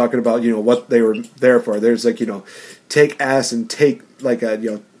basically talking about, you know, what they were there for. There's like, you know, take ass and take like a,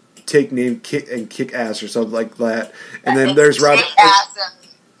 you know, take name kick ass or something like that. And then there's Robert. Take ass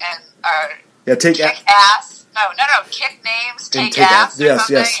and take ass. No, kick names, take ass. Yes.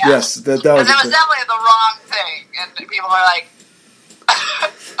 That was. Because it was definitely the wrong thing, and people were like.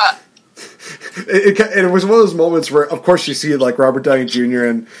 It was one of those moments where, of course, you see like Robert Downey Jr.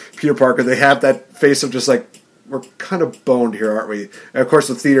 and Peter Parker. They have that face of just like, we're kind of boned here, aren't we? And of course,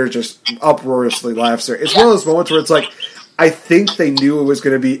 the theater just uproariously laughs there. It's one of those moments where it's like, I think they knew it was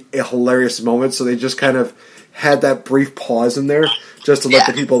going to be a hilarious moment, so they just kind of had that brief pause in there just to let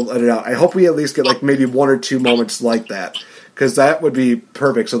the people let it out. I hope we at least get like maybe 1 or 2 moments like that, because that would be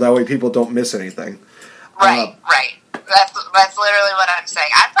perfect, so that way people don't miss anything. Right. That's literally what I'm saying.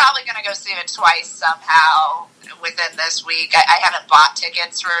 I'm probably going to go see it twice somehow within this week. I haven't bought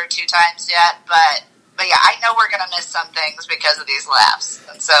tickets for 2 times yet, but yeah, I know we're going to miss some things because of these laughs,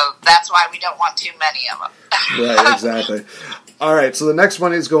 and so that's why we don't want too many of them. Right, exactly. All right, so the next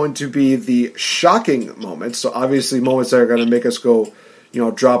one is going to be the shocking moments. So obviously moments that are going to make us go, you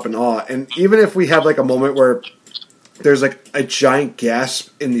know, drop in awe. And even if we have like a moment where there's like a giant gasp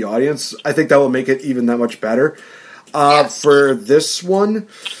in the audience, I think that will make it even that much better. For this one,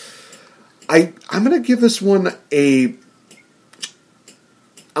 I'm going to give this one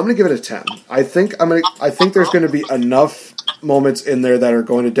I'm going to give it a 10. I think there's going to be enough moments in there that are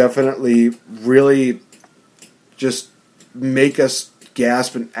going to definitely really just make us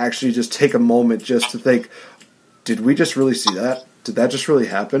gasp and actually just take a moment just to think, did we just really see that? Did that just really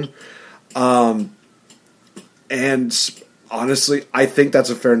happen? And honestly, I think that's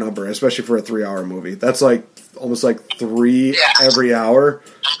a fair number, especially for a 3-hour movie. That's like almost like 3 every hour.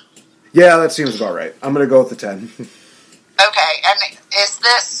 Yeah, that seems about right. I'm going to go with the 10. Okay, and is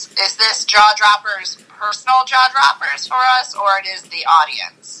this jaw droppers personal jaw droppers for us, or it is the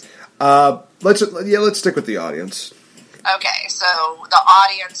audience? Let's stick with the audience. Okay, so the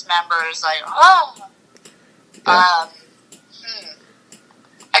audience members like, oh, I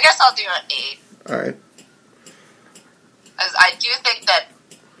guess I'll do an 8. All right. As I do think that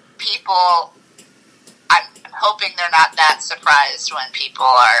people, I'm hoping they're not that surprised when people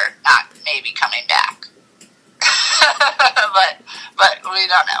are not maybe coming back. but we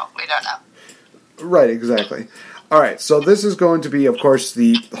don't know. We don't know. Right, exactly. All right, so this is going to be, of course,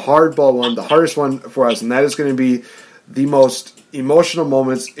 the hardball one, the hardest one for us, and that is going to be the most emotional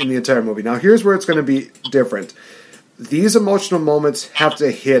moments in the entire movie. Now, here's where it's going to be different. These emotional moments have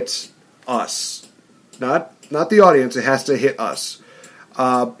to hit us, not the audience. It has to hit us.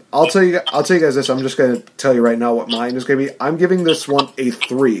 I'll tell you guys this. I'm just going to tell you right now what mine is going to be. I'm giving this one a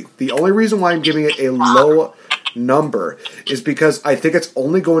 3. The only reason why I'm giving it a low number is because I think it's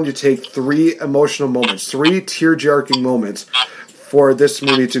only going to take 3 emotional moments, 3 tear-jerking moments for this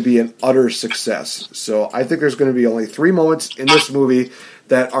movie to be an utter success. So I think there's going to be only 3 moments in this movie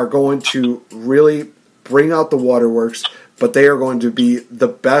that are going to really bring out the waterworks, but they are going to be the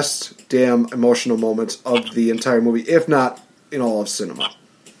best damn emotional moments of the entire movie, if not in all of cinema.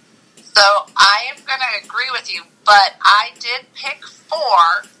 So I am going to agree with you, but I did pick 4.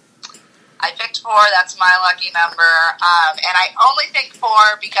 I picked 4, that's my lucky number, and I only picked 4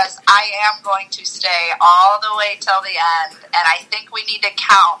 because I am going to stay all the way till the end, and I think we need to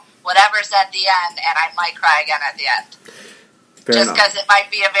count whatever's at the end, and I might cry again at the end. Just because it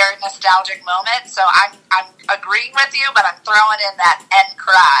might be a very nostalgic moment, so I'm agreeing with you, but I'm throwing in that end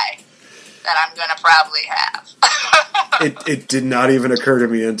cry that I'm going to probably have. It did not even occur to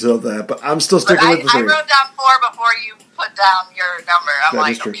me until that, but I'm still sticking with the 3. I wrote down 4 before you put down your number. I'm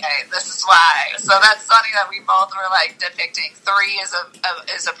like, okay, this is why. So that's funny that we both were like depicting 3 is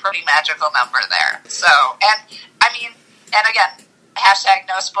a pretty magical number there. So, and I mean, and again, hashtag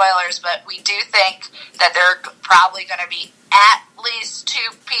no spoilers, but we do think that there are probably going to be at least 2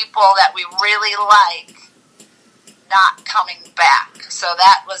 people that we really like not coming back. So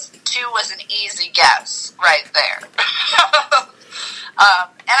that was 2 was an easy guess right there.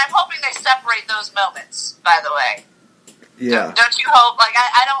 And I'm hoping they separate those moments, by the way. Yeah. Don't you hope? Like,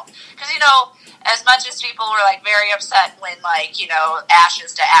 I don't, because, you know, as much as people were, like, very upset when, like, you know,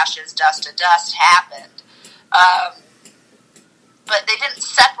 ashes to ashes, dust to dust happened, but they didn't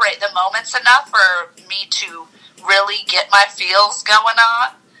separate the moments enough for me to really get my feels going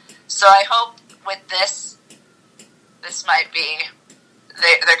on. So I hope with this might be,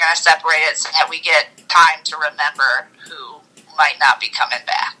 they're going to separate it so that we get time to remember who might not be coming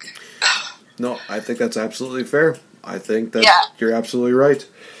back. No, I think that's absolutely fair. I think that you're absolutely right.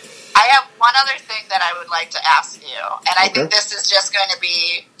 I have one other thing that I would like to ask you, and I think this is just going to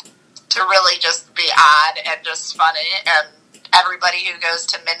be to really just be odd and just funny, and everybody who goes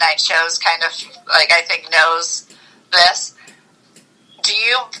to midnight shows kind of, like, I think knows this. Do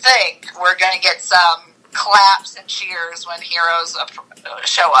you think we're going to get some claps and cheers when heroes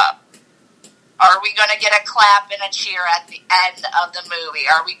show up? Are we going to get a clap and a cheer at the end of the movie?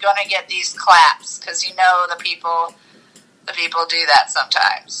 Are we going to get these claps? Because you know the people do that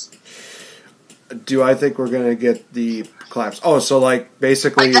sometimes. Do I think we're going to get the claps? Oh, so like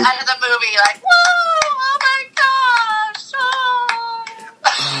basically... Like the end of the movie, like, whoa, oh my gosh, oh.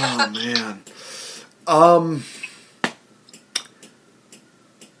 Oh, man.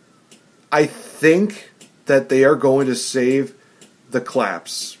 I think that they are going to save the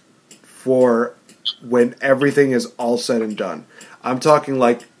claps for when everything is all said and done. I'm talking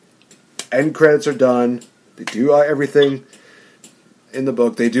like end credits are done. They do everything in the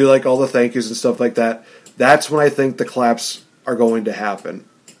book. They do like all the thank yous and stuff like that. That's when I think the claps are going to happen.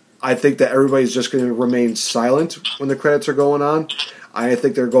 I think that everybody's just going to remain silent when the credits are going on. I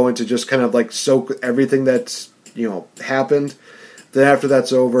think they're going to just kind of like soak everything that's, you know, happened. Then after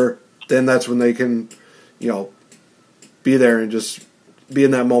that's over, then that's when they can, you know, be there and just be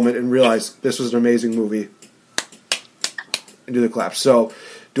in that moment and realize this was an amazing movie and do the claps. So,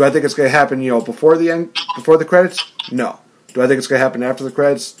 do I think it's going to happen, you know, before the end, before the credits? No. Do I think it's going to happen after the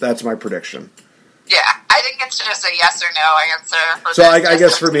credits? That's my prediction. Yeah, I think it's just a yes or no answer. For so I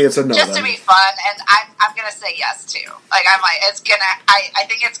guess for me it's a no. Just to be fun, and I'm going to say yes too. Like I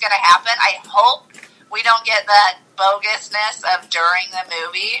think it's going to happen. I hope we don't get that bogusness of during the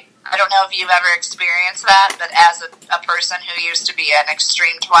movie. I don't know if you've ever experienced that, but as a person who used to be an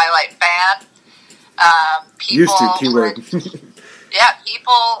extreme Twilight fan, people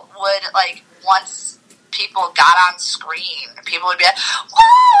people would, like, once people got on screen, people would be like, "Whoa,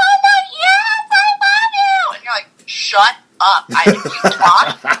 oh my, yes, I love you!" And you're like, "Shut up! If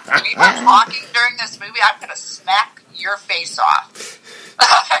you are talking during this movie, I'm going to smack your face off."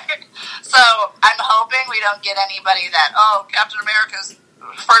 So I'm hoping we don't get anybody that, oh, Captain America's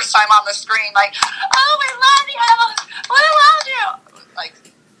first time on the screen, like, "Oh, we love you! We love you!" Like,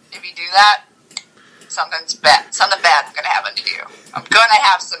 if you do that, something bad's going to happen to you. I'm going to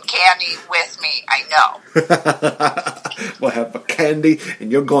have some candy with me, I know. We'll have a candy,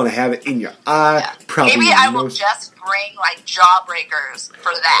 and you're going to have it in your eye. Yeah. Probably maybe I will just bring, like, jawbreakers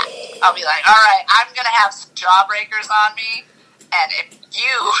for that. I'll be like, all right, I'm going to have some jawbreakers on me, and if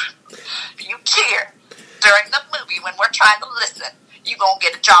you cheer during the movie when we're trying to listen, you're going to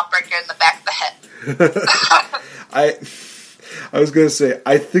get a jawbreaker in the back of the head. I was going to say,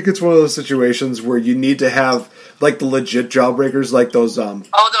 I think it's one of those situations where you need to have, like, the legit jawbreakers, like those,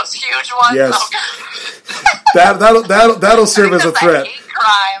 those huge ones? Yes. Oh, that'll serve as a threat. I hate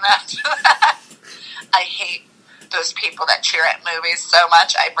crime after that. I hate those people that cheer at movies so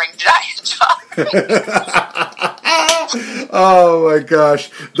much, I bring giant jawbreakers. Oh my gosh.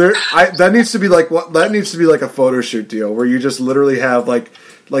 That needs to be like a photo shoot deal, where you just literally have, like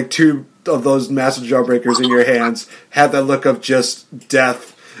 2 of those massive jawbreakers in your hands, have that look of just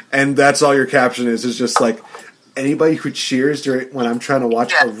death, and that's all your caption is just like, anybody who cheers when I'm trying to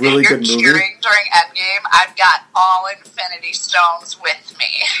watch a really good movie. Cheering during Endgame, I've got all Infinity Stones with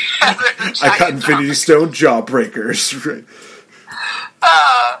me. I got Infinity Stone jawbreakers. Right.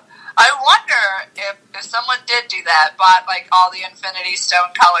 I wonder if someone did do that, bought, like, all the Infinity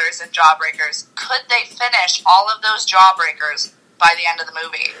Stone colors and jawbreakers, could they finish all of those jawbreakers by the end of the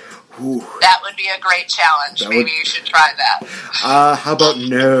movie? Ooh. That would be a great challenge. Maybe you should try that. How about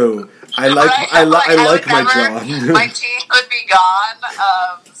no? I like my jaw. My teeth would be gone,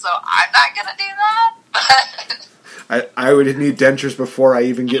 so I'm not going to do that. I would need dentures before I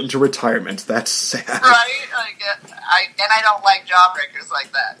even get into retirement. That's sad. Right? I don't like jawbreakers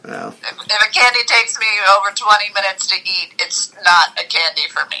like that. No. If a candy takes me over 20 minutes to eat, it's not a candy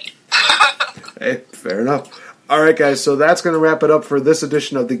for me. Hey, fair enough. All right, guys, so that's going to wrap it up for this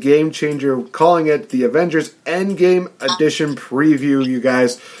edition of the Game Changer, calling it the Avengers Endgame Edition preview, you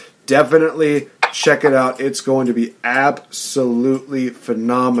guys. Definitely check it out. It's going to be absolutely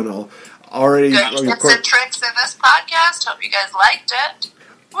phenomenal. Already, good tips and tricks in this podcast. Hope you guys liked it.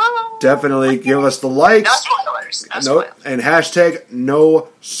 Woo! Definitely give us the likes. No spoilers. No spoilers. And hashtag no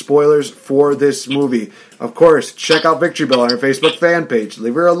spoilers for this movie. Of course, check out Victory Bell on her Facebook fan page.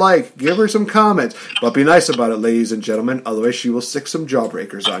 Leave her a like. Give her some comments. But be nice about it, ladies and gentlemen. Otherwise, she will stick some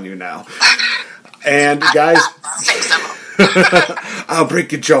jawbreakers on you now. And guys, I'll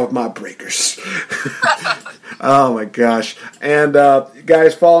break your jaw with my breakers. Oh my gosh. And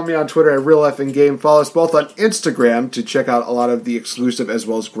guys, follow me on Twitter at RealFNGame. Follow us both on Instagram to check out a lot of the exclusive as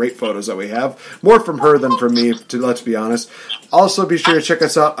well as great photos that we have. More from her than from me, let's be honest. Also, be sure to check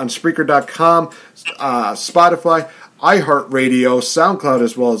us out on Spreaker.com, Spotify, iHeartRadio, SoundCloud,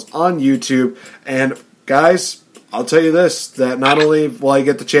 as well as on YouTube. And guys, I'll tell you this, that not only will I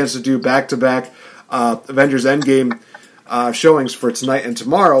get the chance to do back-to-back Avengers Endgame showings for tonight and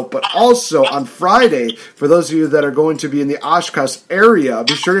tomorrow, but also on Friday, for those of you that are going to be in the Oshkosh area,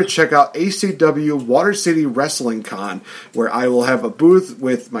 be sure to check out ACW Water City Wrestling Con, where I will have a booth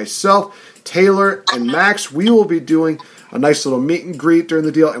with myself, Taylor, and Max. We will be doing a nice little meet and greet during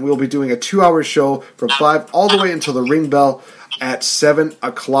the deal, and we will be doing a 2-hour show from 5 all the way until the ring bell at 7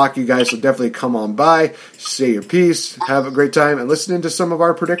 o'clock, you guys. So definitely come on by, say your piece, have a great time, and listen into some of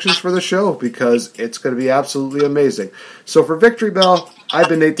our predictions for the show, because it's going to be absolutely amazing. So for Victory Bell, I've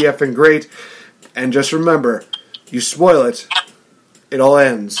been NateFNGreat, and just remember, you spoil it, it all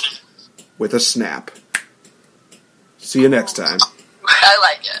ends with a snap. See you next time. I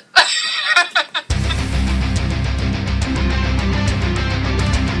like it.